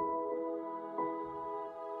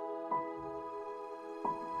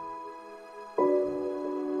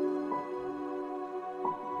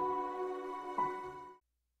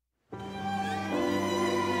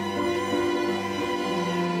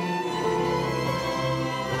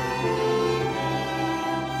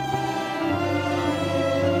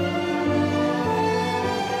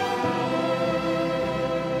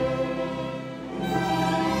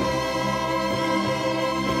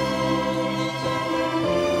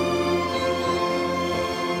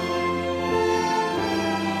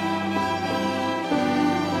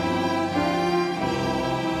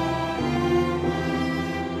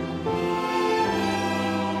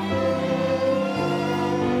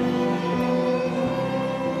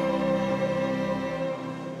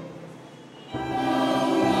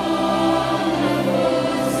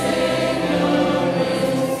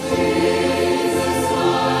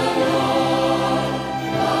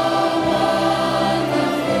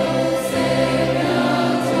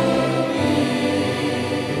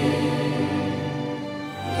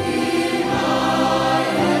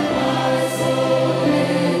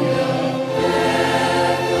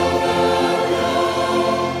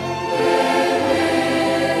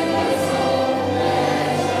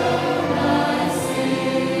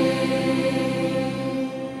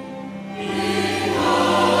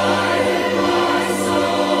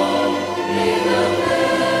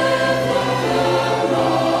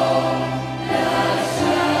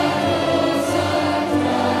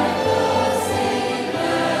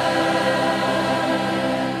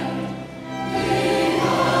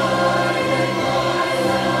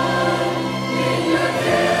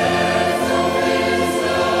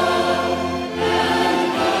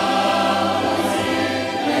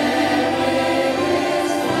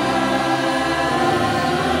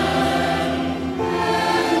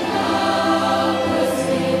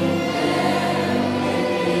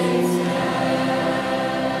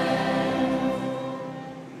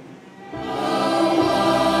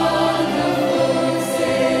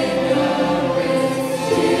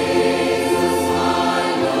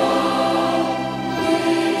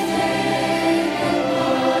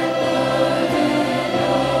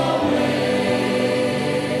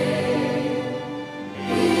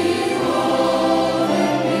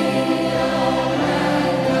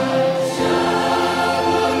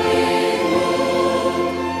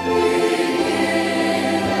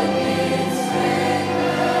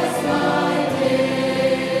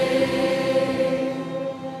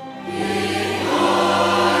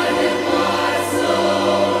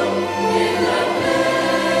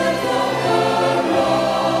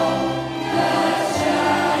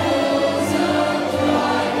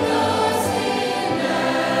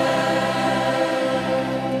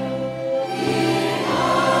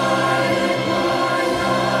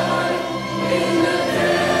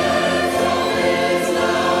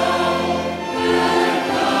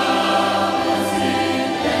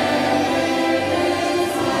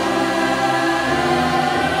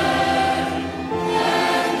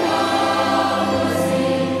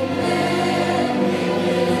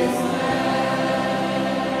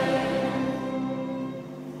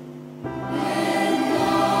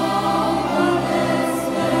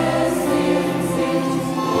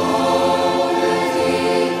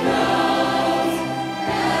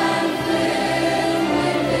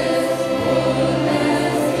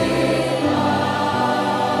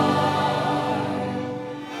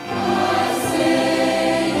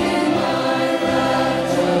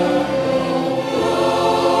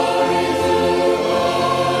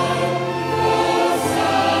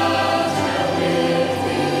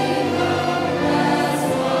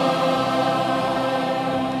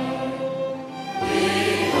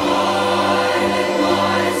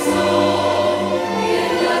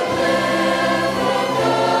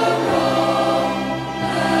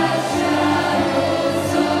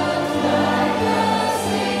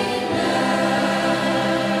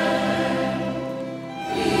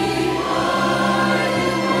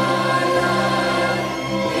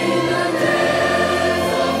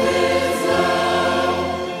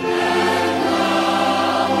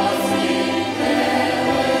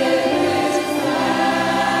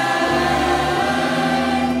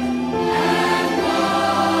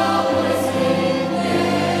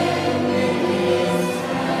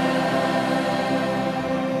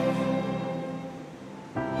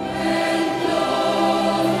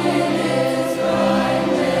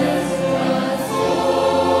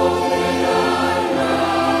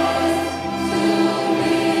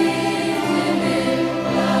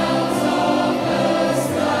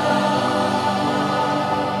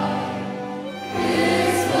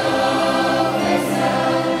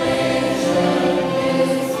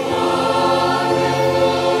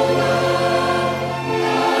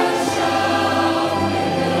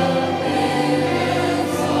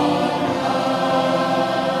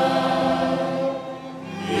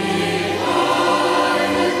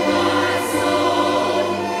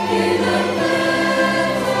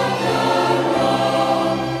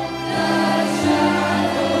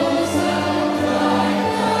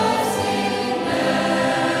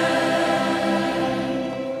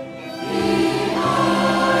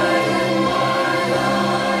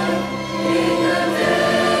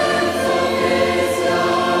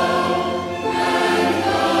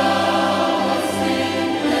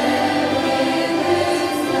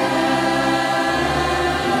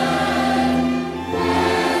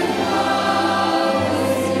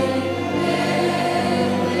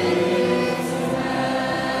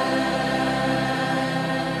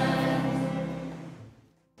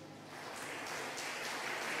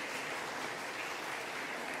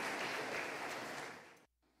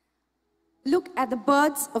 Look at the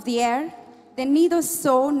birds of the air. They neither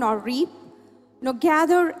sow nor reap, nor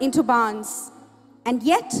gather into barns, and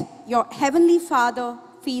yet your heavenly Father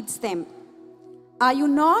feeds them. Are you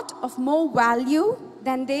not of more value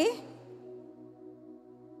than they?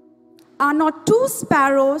 Are not 2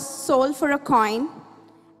 sparrows sold for a coin,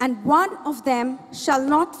 and one of them shall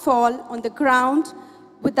not fall on the ground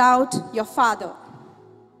without your Father?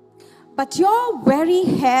 But your very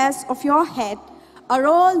hairs of your head are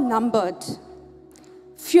all numbered.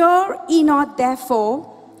 Fear ye not, therefore,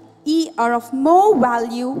 ye are of more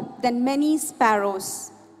value than many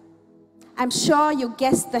sparrows. I'm sure you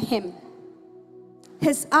guessed the hymn.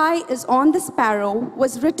 His Eye is on the Sparrow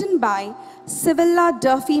was written by Civilla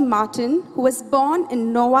Durfee Martin, who was born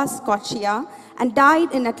in Nova Scotia and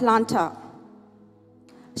died in Atlanta.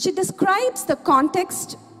 She describes the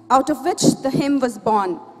context out of which the hymn was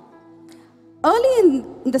born. Early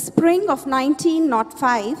in the spring of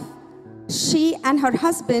 1905, she and her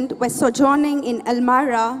husband were sojourning in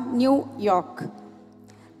Elmira, New York.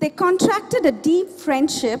 They contracted a deep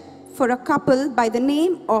friendship for a couple by the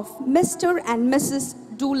name of Mr. and Mrs.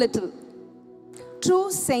 Doolittle,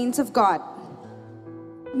 true saints of God.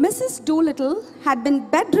 Mrs. Doolittle had been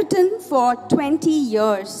bedridden for 20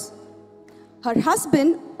 years. Her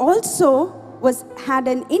husband also had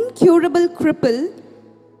an incurable cripple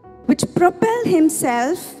which propelled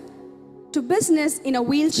himself to business in a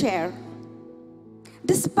wheelchair.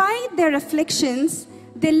 Despite their afflictions,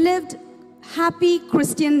 they lived happy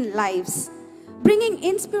Christian lives, bringing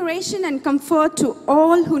inspiration and comfort to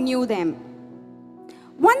all who knew them.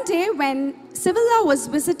 One day when Civilla was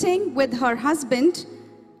visiting with her husband,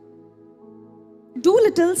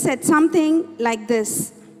 Doolittle said something like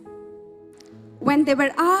this. When they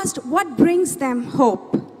were asked what brings them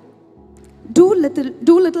hope,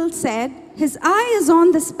 Doolittle said, "His eye is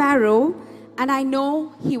on the sparrow, and I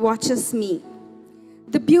know he watches me."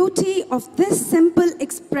 The beauty of this simple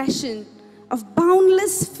expression of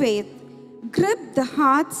boundless faith gripped the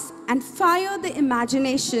hearts and fired the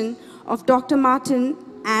imagination of Dr. Martin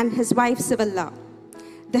and his wife Civilla.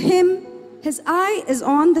 The hymn, "His Eye is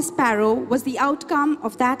on the Sparrow," was the outcome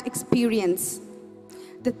of that experience.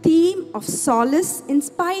 The theme of solace in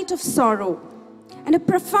spite of sorrow, and a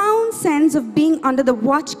profound sense of being under the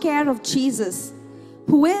watch care of Jesus,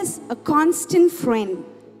 who is a constant friend,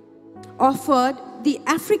 offered the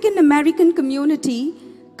African American community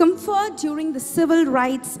comfort during the civil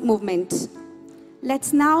rights movement.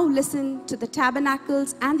 Let's now listen to the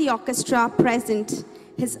Tabernacles and the orchestra present,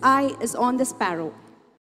 "His Eye is on the Sparrow."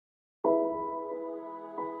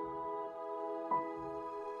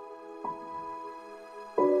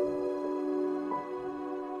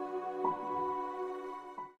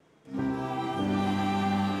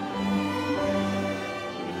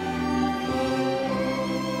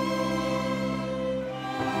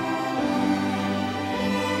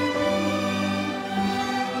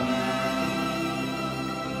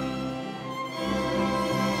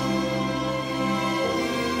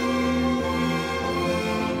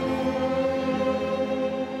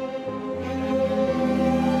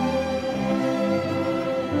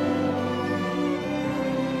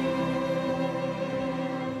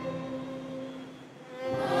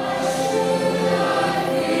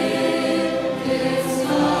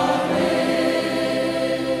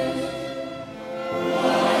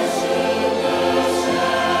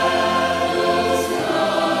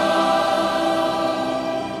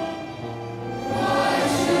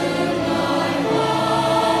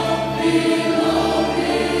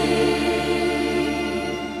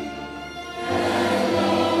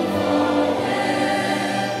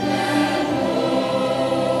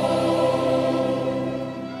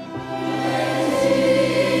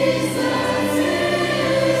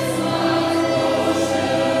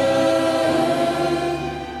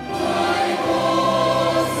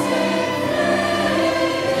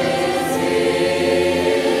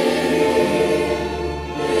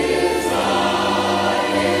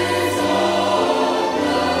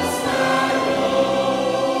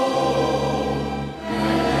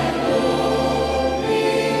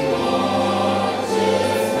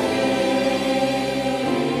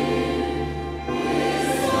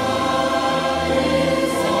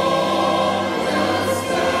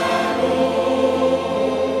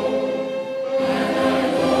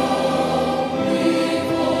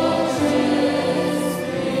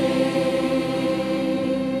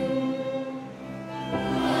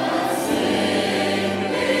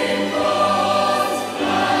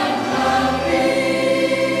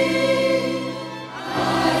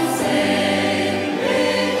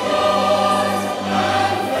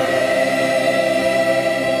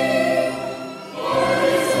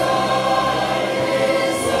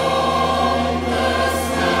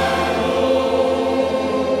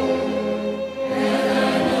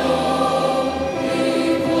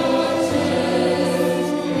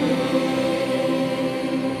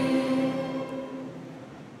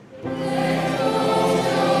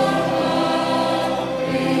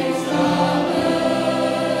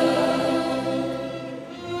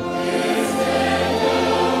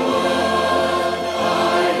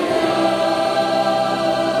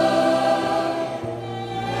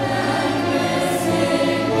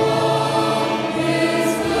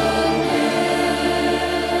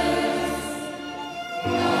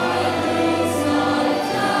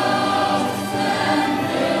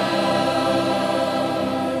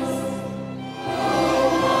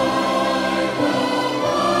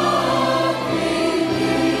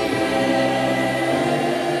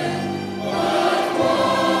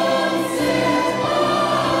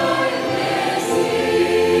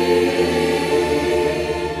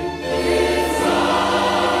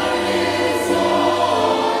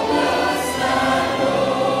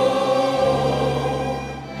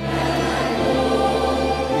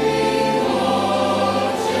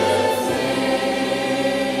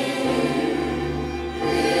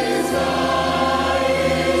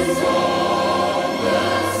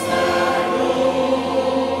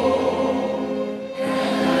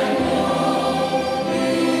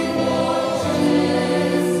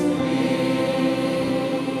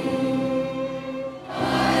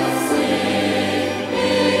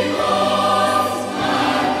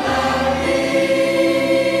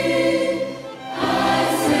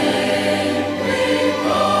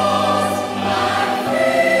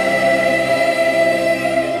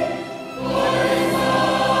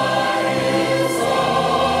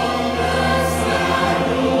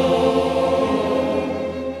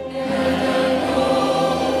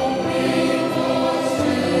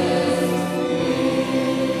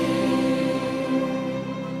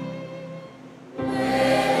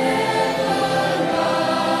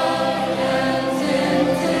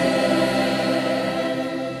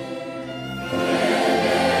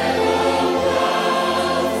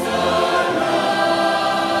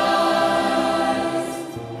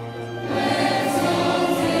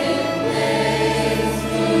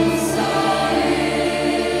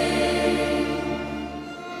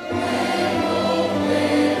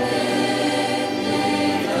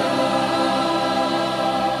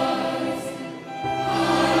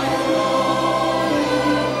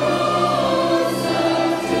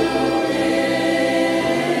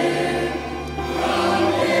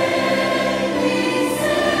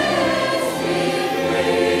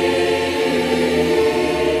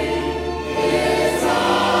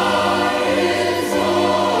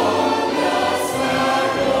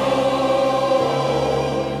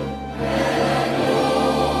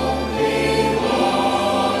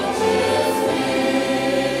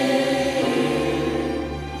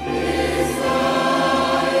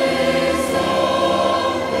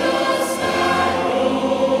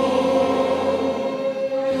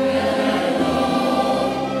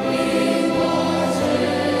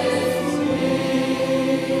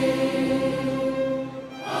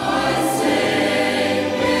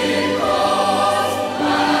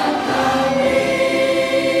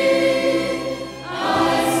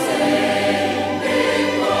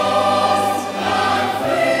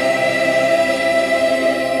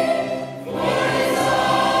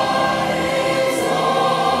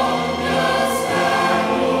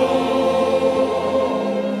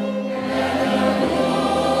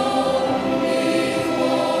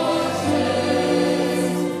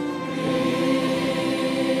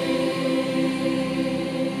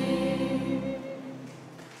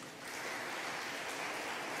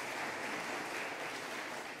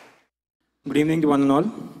 Good evening to one and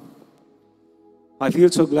all. I feel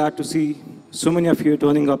so glad to see so many of you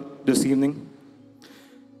turning up this evening.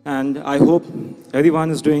 And I hope everyone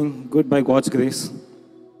is doing good by God's grace.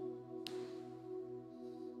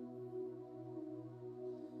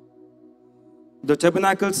 The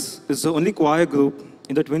Tabernacles is the only choir group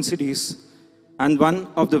in the Twin Cities and one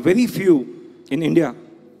of the very few in India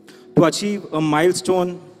to achieve a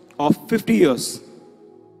milestone of 50 years.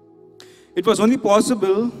 It was only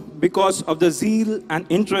possible because of the zeal and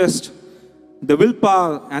interest, the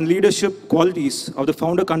willpower and leadership qualities of the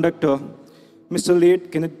founder conductor, Mr. late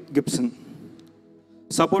Kenneth Gibson,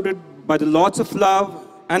 supported by the lots of love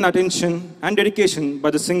and attention and dedication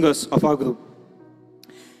by the singers of our group.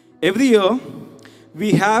 Every year,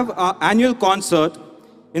 we have our annual concert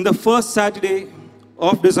in the first Saturday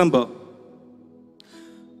of December.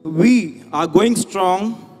 We are going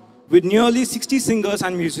strong with nearly 60 singers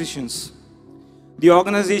and musicians. The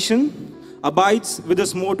organization abides with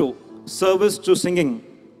this motto, service through singing.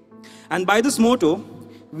 And by this motto,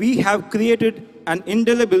 we have created an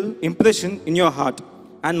indelible impression in your heart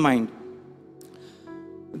and mind.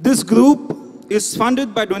 This group is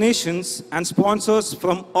funded by donations and sponsors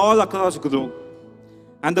from all across the globe.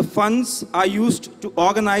 And the funds are used to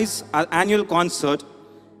organize our annual concert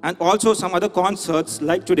and also some other concerts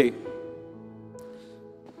like today.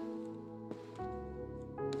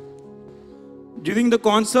 During the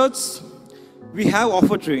concerts, we have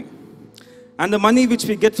offertory. And the money which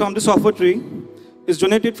we get from this offertory is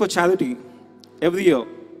donated for charity every year.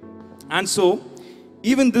 And so,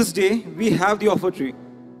 even this day, we have the offertory.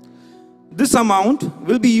 This amount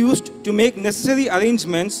will be used to make necessary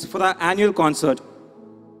arrangements for our annual concert.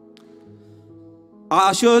 Our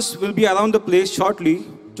ushers will be around the place shortly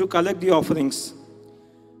to collect the offerings.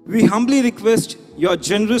 We humbly request your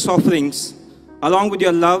generous offerings along with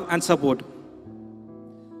your love and support.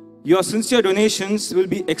 Your sincere donations will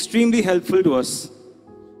be extremely helpful to us.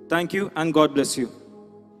 Thank you and God bless you.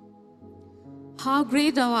 How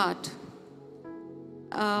great thou art.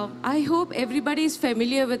 I hope everybody is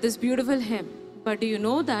familiar with this beautiful hymn. But do you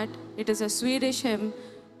know that it is a Swedish hymn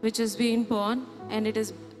which has been born, and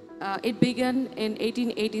it began in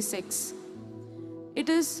 1886. It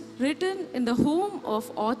is written in the home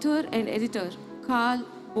of author and editor Carl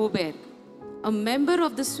Boberg, a member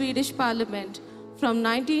of the Swedish Parliament from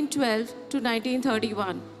 1912 to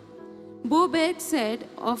 1931. Boberg said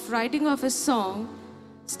of writing of his song,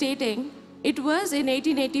 stating, "It was in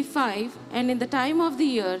 1885 and in the time of the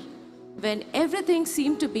year when everything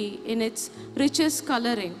seemed to be in its richest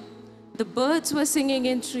coloring. The birds were singing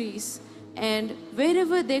in trees and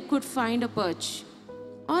wherever they could find a perch.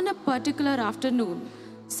 On a particular afternoon,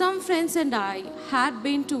 some friends and I had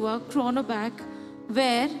been to a chronobach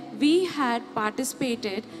where we had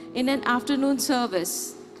participated in an afternoon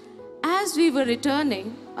service. As we were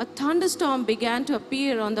returning, a thunderstorm began to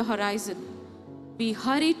appear on the horizon. We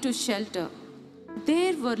hurried to shelter.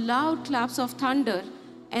 There were loud claps of thunder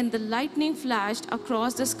and the lightning flashed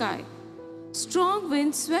across the sky. Strong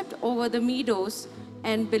winds swept over the meadows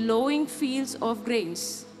and billowing fields of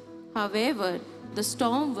grains. However, the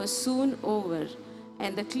storm was soon over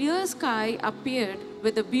and the clear sky appeared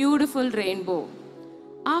with a beautiful rainbow.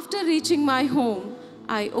 After reaching my home,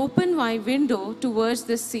 I opened my window towards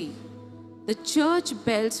the sea. The church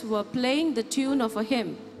bells were playing the tune of a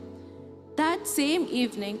hymn. That same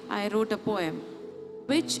evening, I wrote a poem,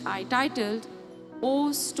 which I titled,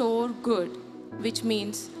 O Store Good, which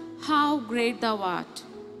means, How Great Thou Art.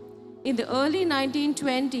 In the early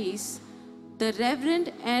 1920s, the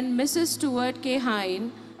Reverend and Mrs. Stuart K.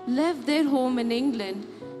 Hine left their home in England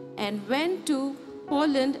and went to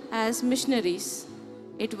Poland as missionaries.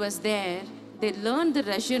 It was there they learned the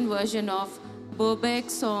Russian version of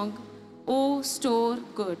Boberg's song, O Store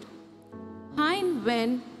Good.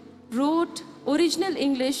 Hine wrote original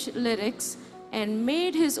English lyrics and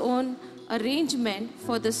made his own arrangement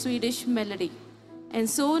for the Swedish melody. And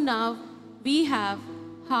so now we have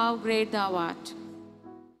How Great Thou Art.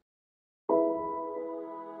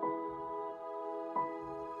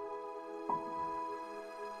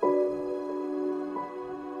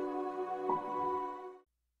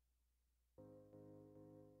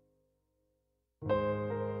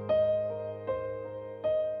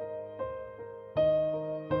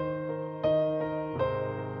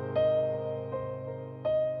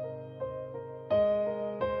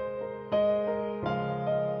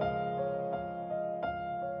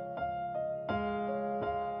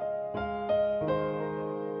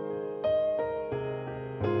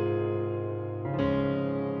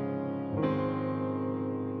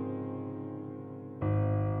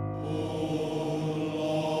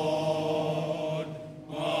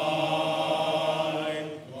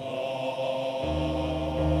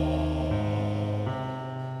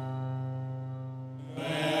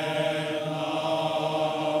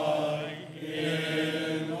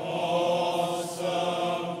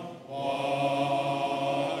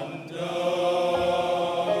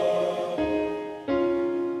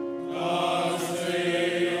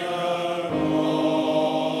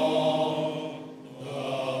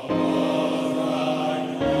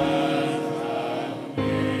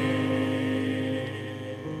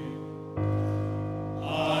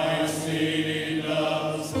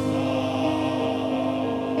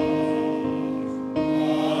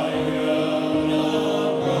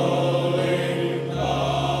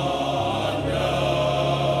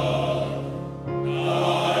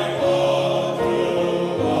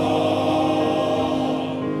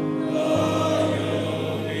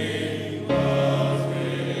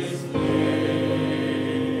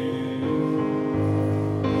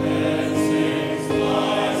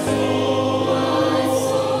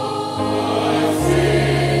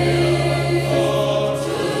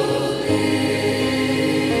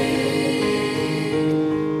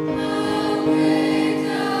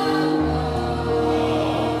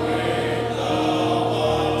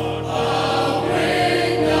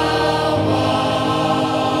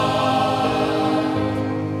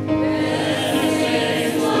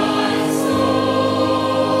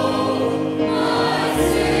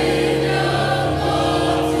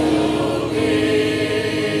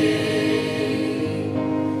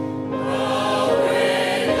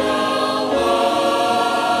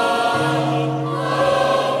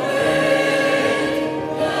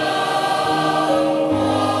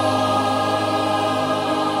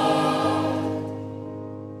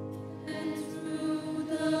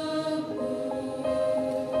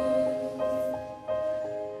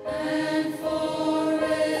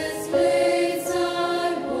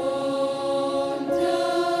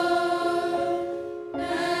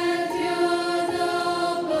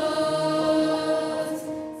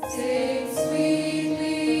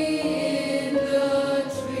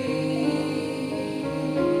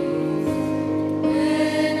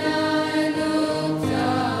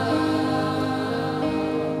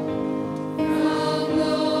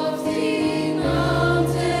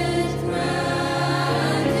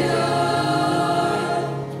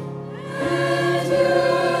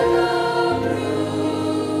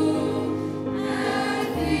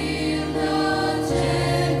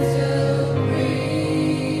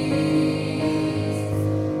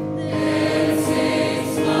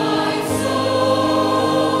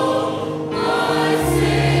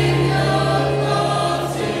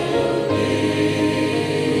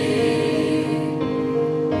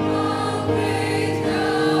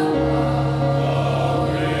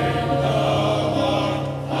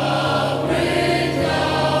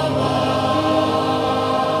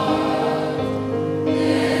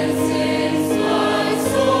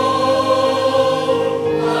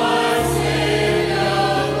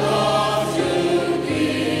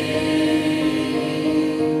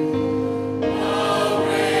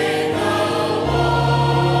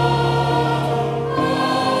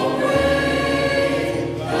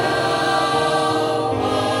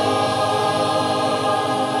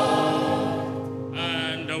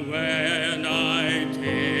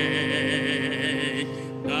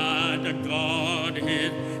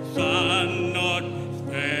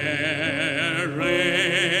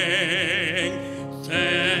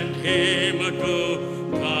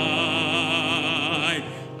 to die.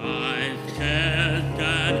 I scarce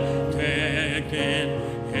can take it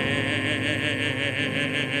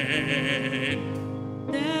in.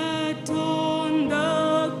 That on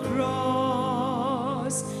the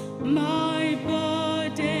cross my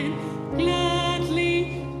burden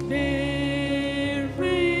gladly bearing,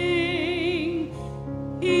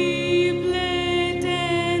 he bled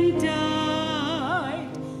and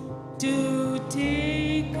died to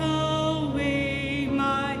take away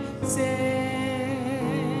my sin.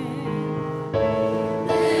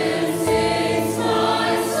 This is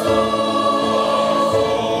my soul,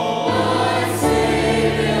 my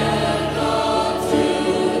Savior God to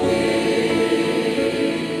thee.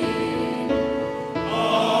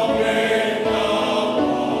 Awake thou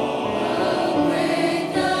heart,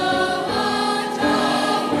 awake thou heart,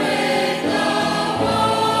 awake thou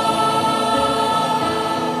heart.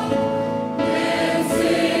 This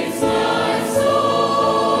is my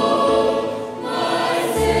soul, my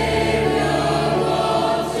Savior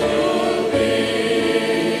God to thee.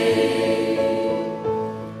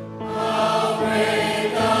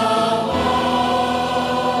 Awake thou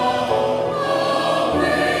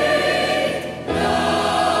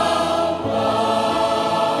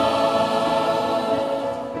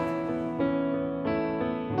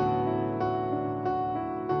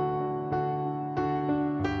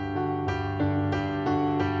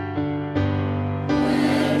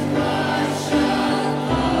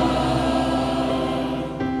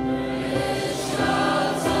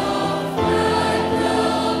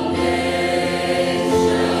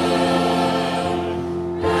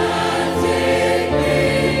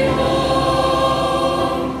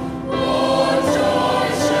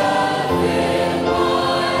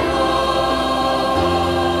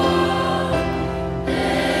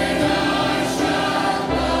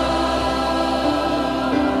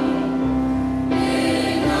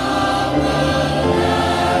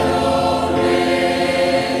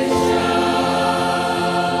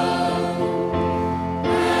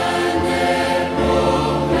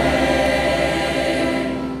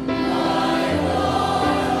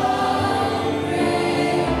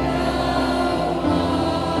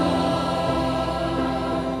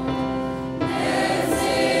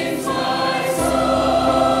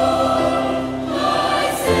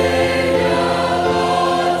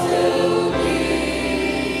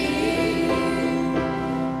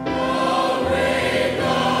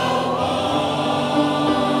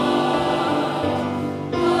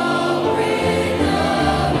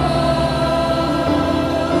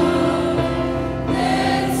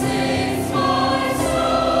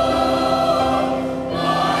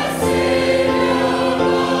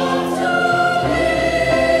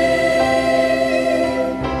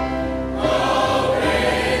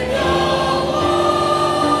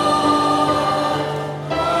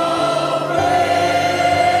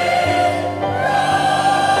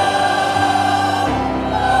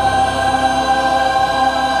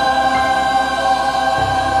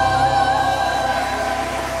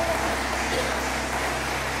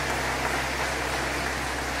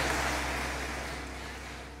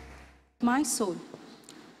My soul.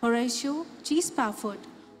 Horatio G. Spafford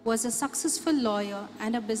was a successful lawyer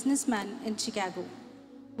and a businessman in Chicago,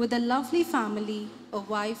 with a lovely family, a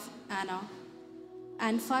wife, Anna,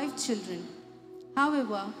 and 5 children.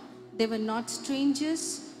 However, they were not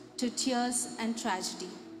strangers to tears and tragedy.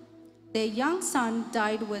 Their young son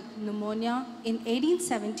died with pneumonia in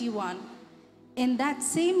 1871. In that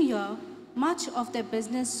same year, much of their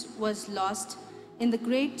business was lost in the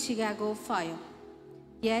Great Chicago Fire.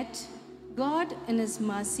 Yet, God, in His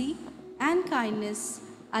mercy and kindness,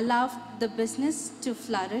 allowed the business to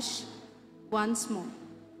flourish once more.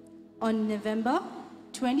 On November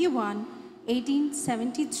 21,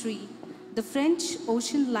 1873, the French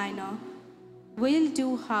ocean liner Ville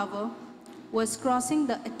du Havre was crossing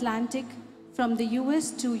the Atlantic from the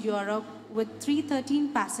US to Europe with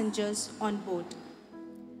 313 passengers on board.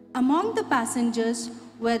 Among the passengers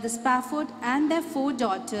were the Spafford and their 4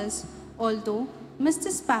 daughters, although Mr.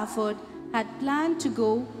 Spafford had planned to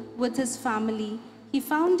go with his family. He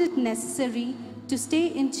found it necessary to stay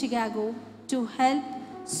in Chicago to help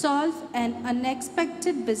solve an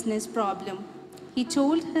unexpected business problem. He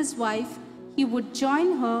told his wife he would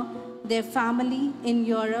join her, their family, in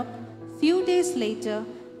Europe. Few days later,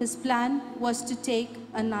 his plan was to take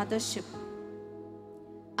another ship.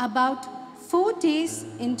 About 4 days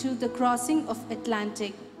into the crossing of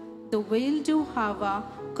Atlantic, the Ville du Havre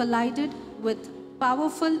collided with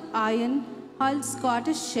powerful iron-hulled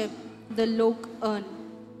Scottish ship, the Loch Earn.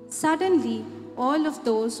 Suddenly, all of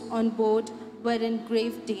those on board were in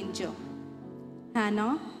grave danger.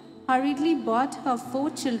 Hannah, hurriedly brought her 4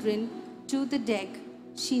 children to the deck,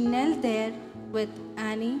 she knelt there with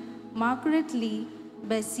Annie, Margaret Lee,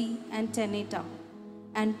 Bessie, and Tanita,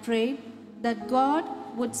 and prayed that God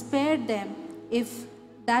would spare them if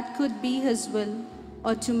that could be His will,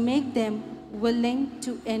 or to make them willing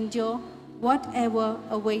to endure whatever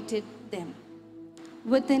awaited them.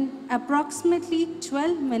 Within approximately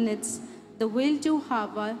 12 minutes, the Wildo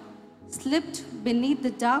Harbor slipped beneath the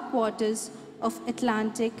dark waters of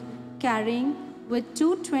Atlantic, carrying with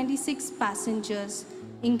 226 passengers,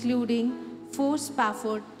 including 4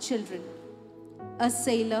 Spafford children. A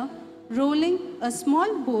sailor rolling a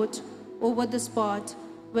small boat over the spot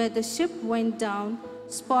where the ship went down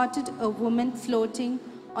spotted a woman floating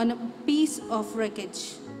on a piece of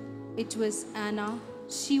wreckage. It was Anna.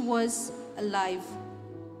 She was alive.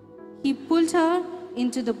 He pulled her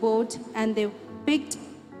into the boat and they picked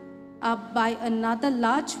up by another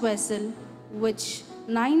large vessel, which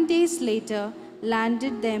 9 days later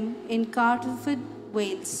landed them in Carterford,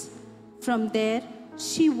 Wales. From there,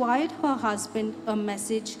 she wired her husband a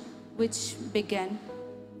message which began,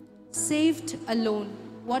 "Saved alone,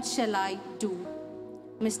 what shall I do?"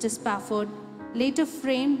 Mr. Spafford later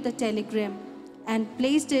framed the telegram and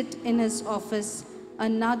placed it in his office.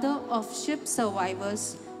 Another of ship survivors,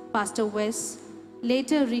 Pastor West,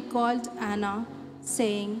 later recalled Anna,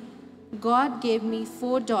 saying, "God gave me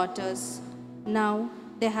 4 daughters. Now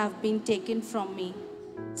they have been taken from me.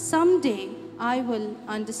 Someday I will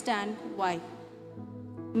understand why."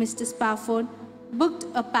 Mr. Spafford booked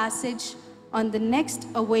a passage on the next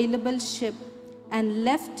available ship and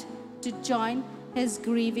left to join his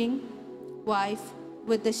grieving wife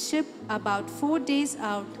with the ship. About 4 days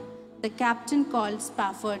out, the captain called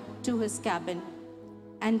Spafford to his cabin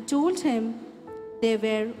and told him they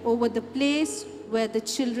were over the place where the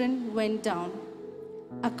children went down.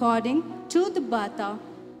 According to the Bata,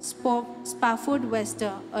 Spafford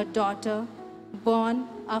Wester, a daughter born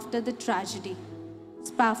after the tragedy.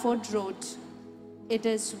 Spafford wrote, "It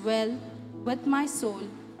is well with my soul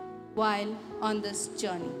while on this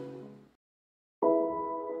journey."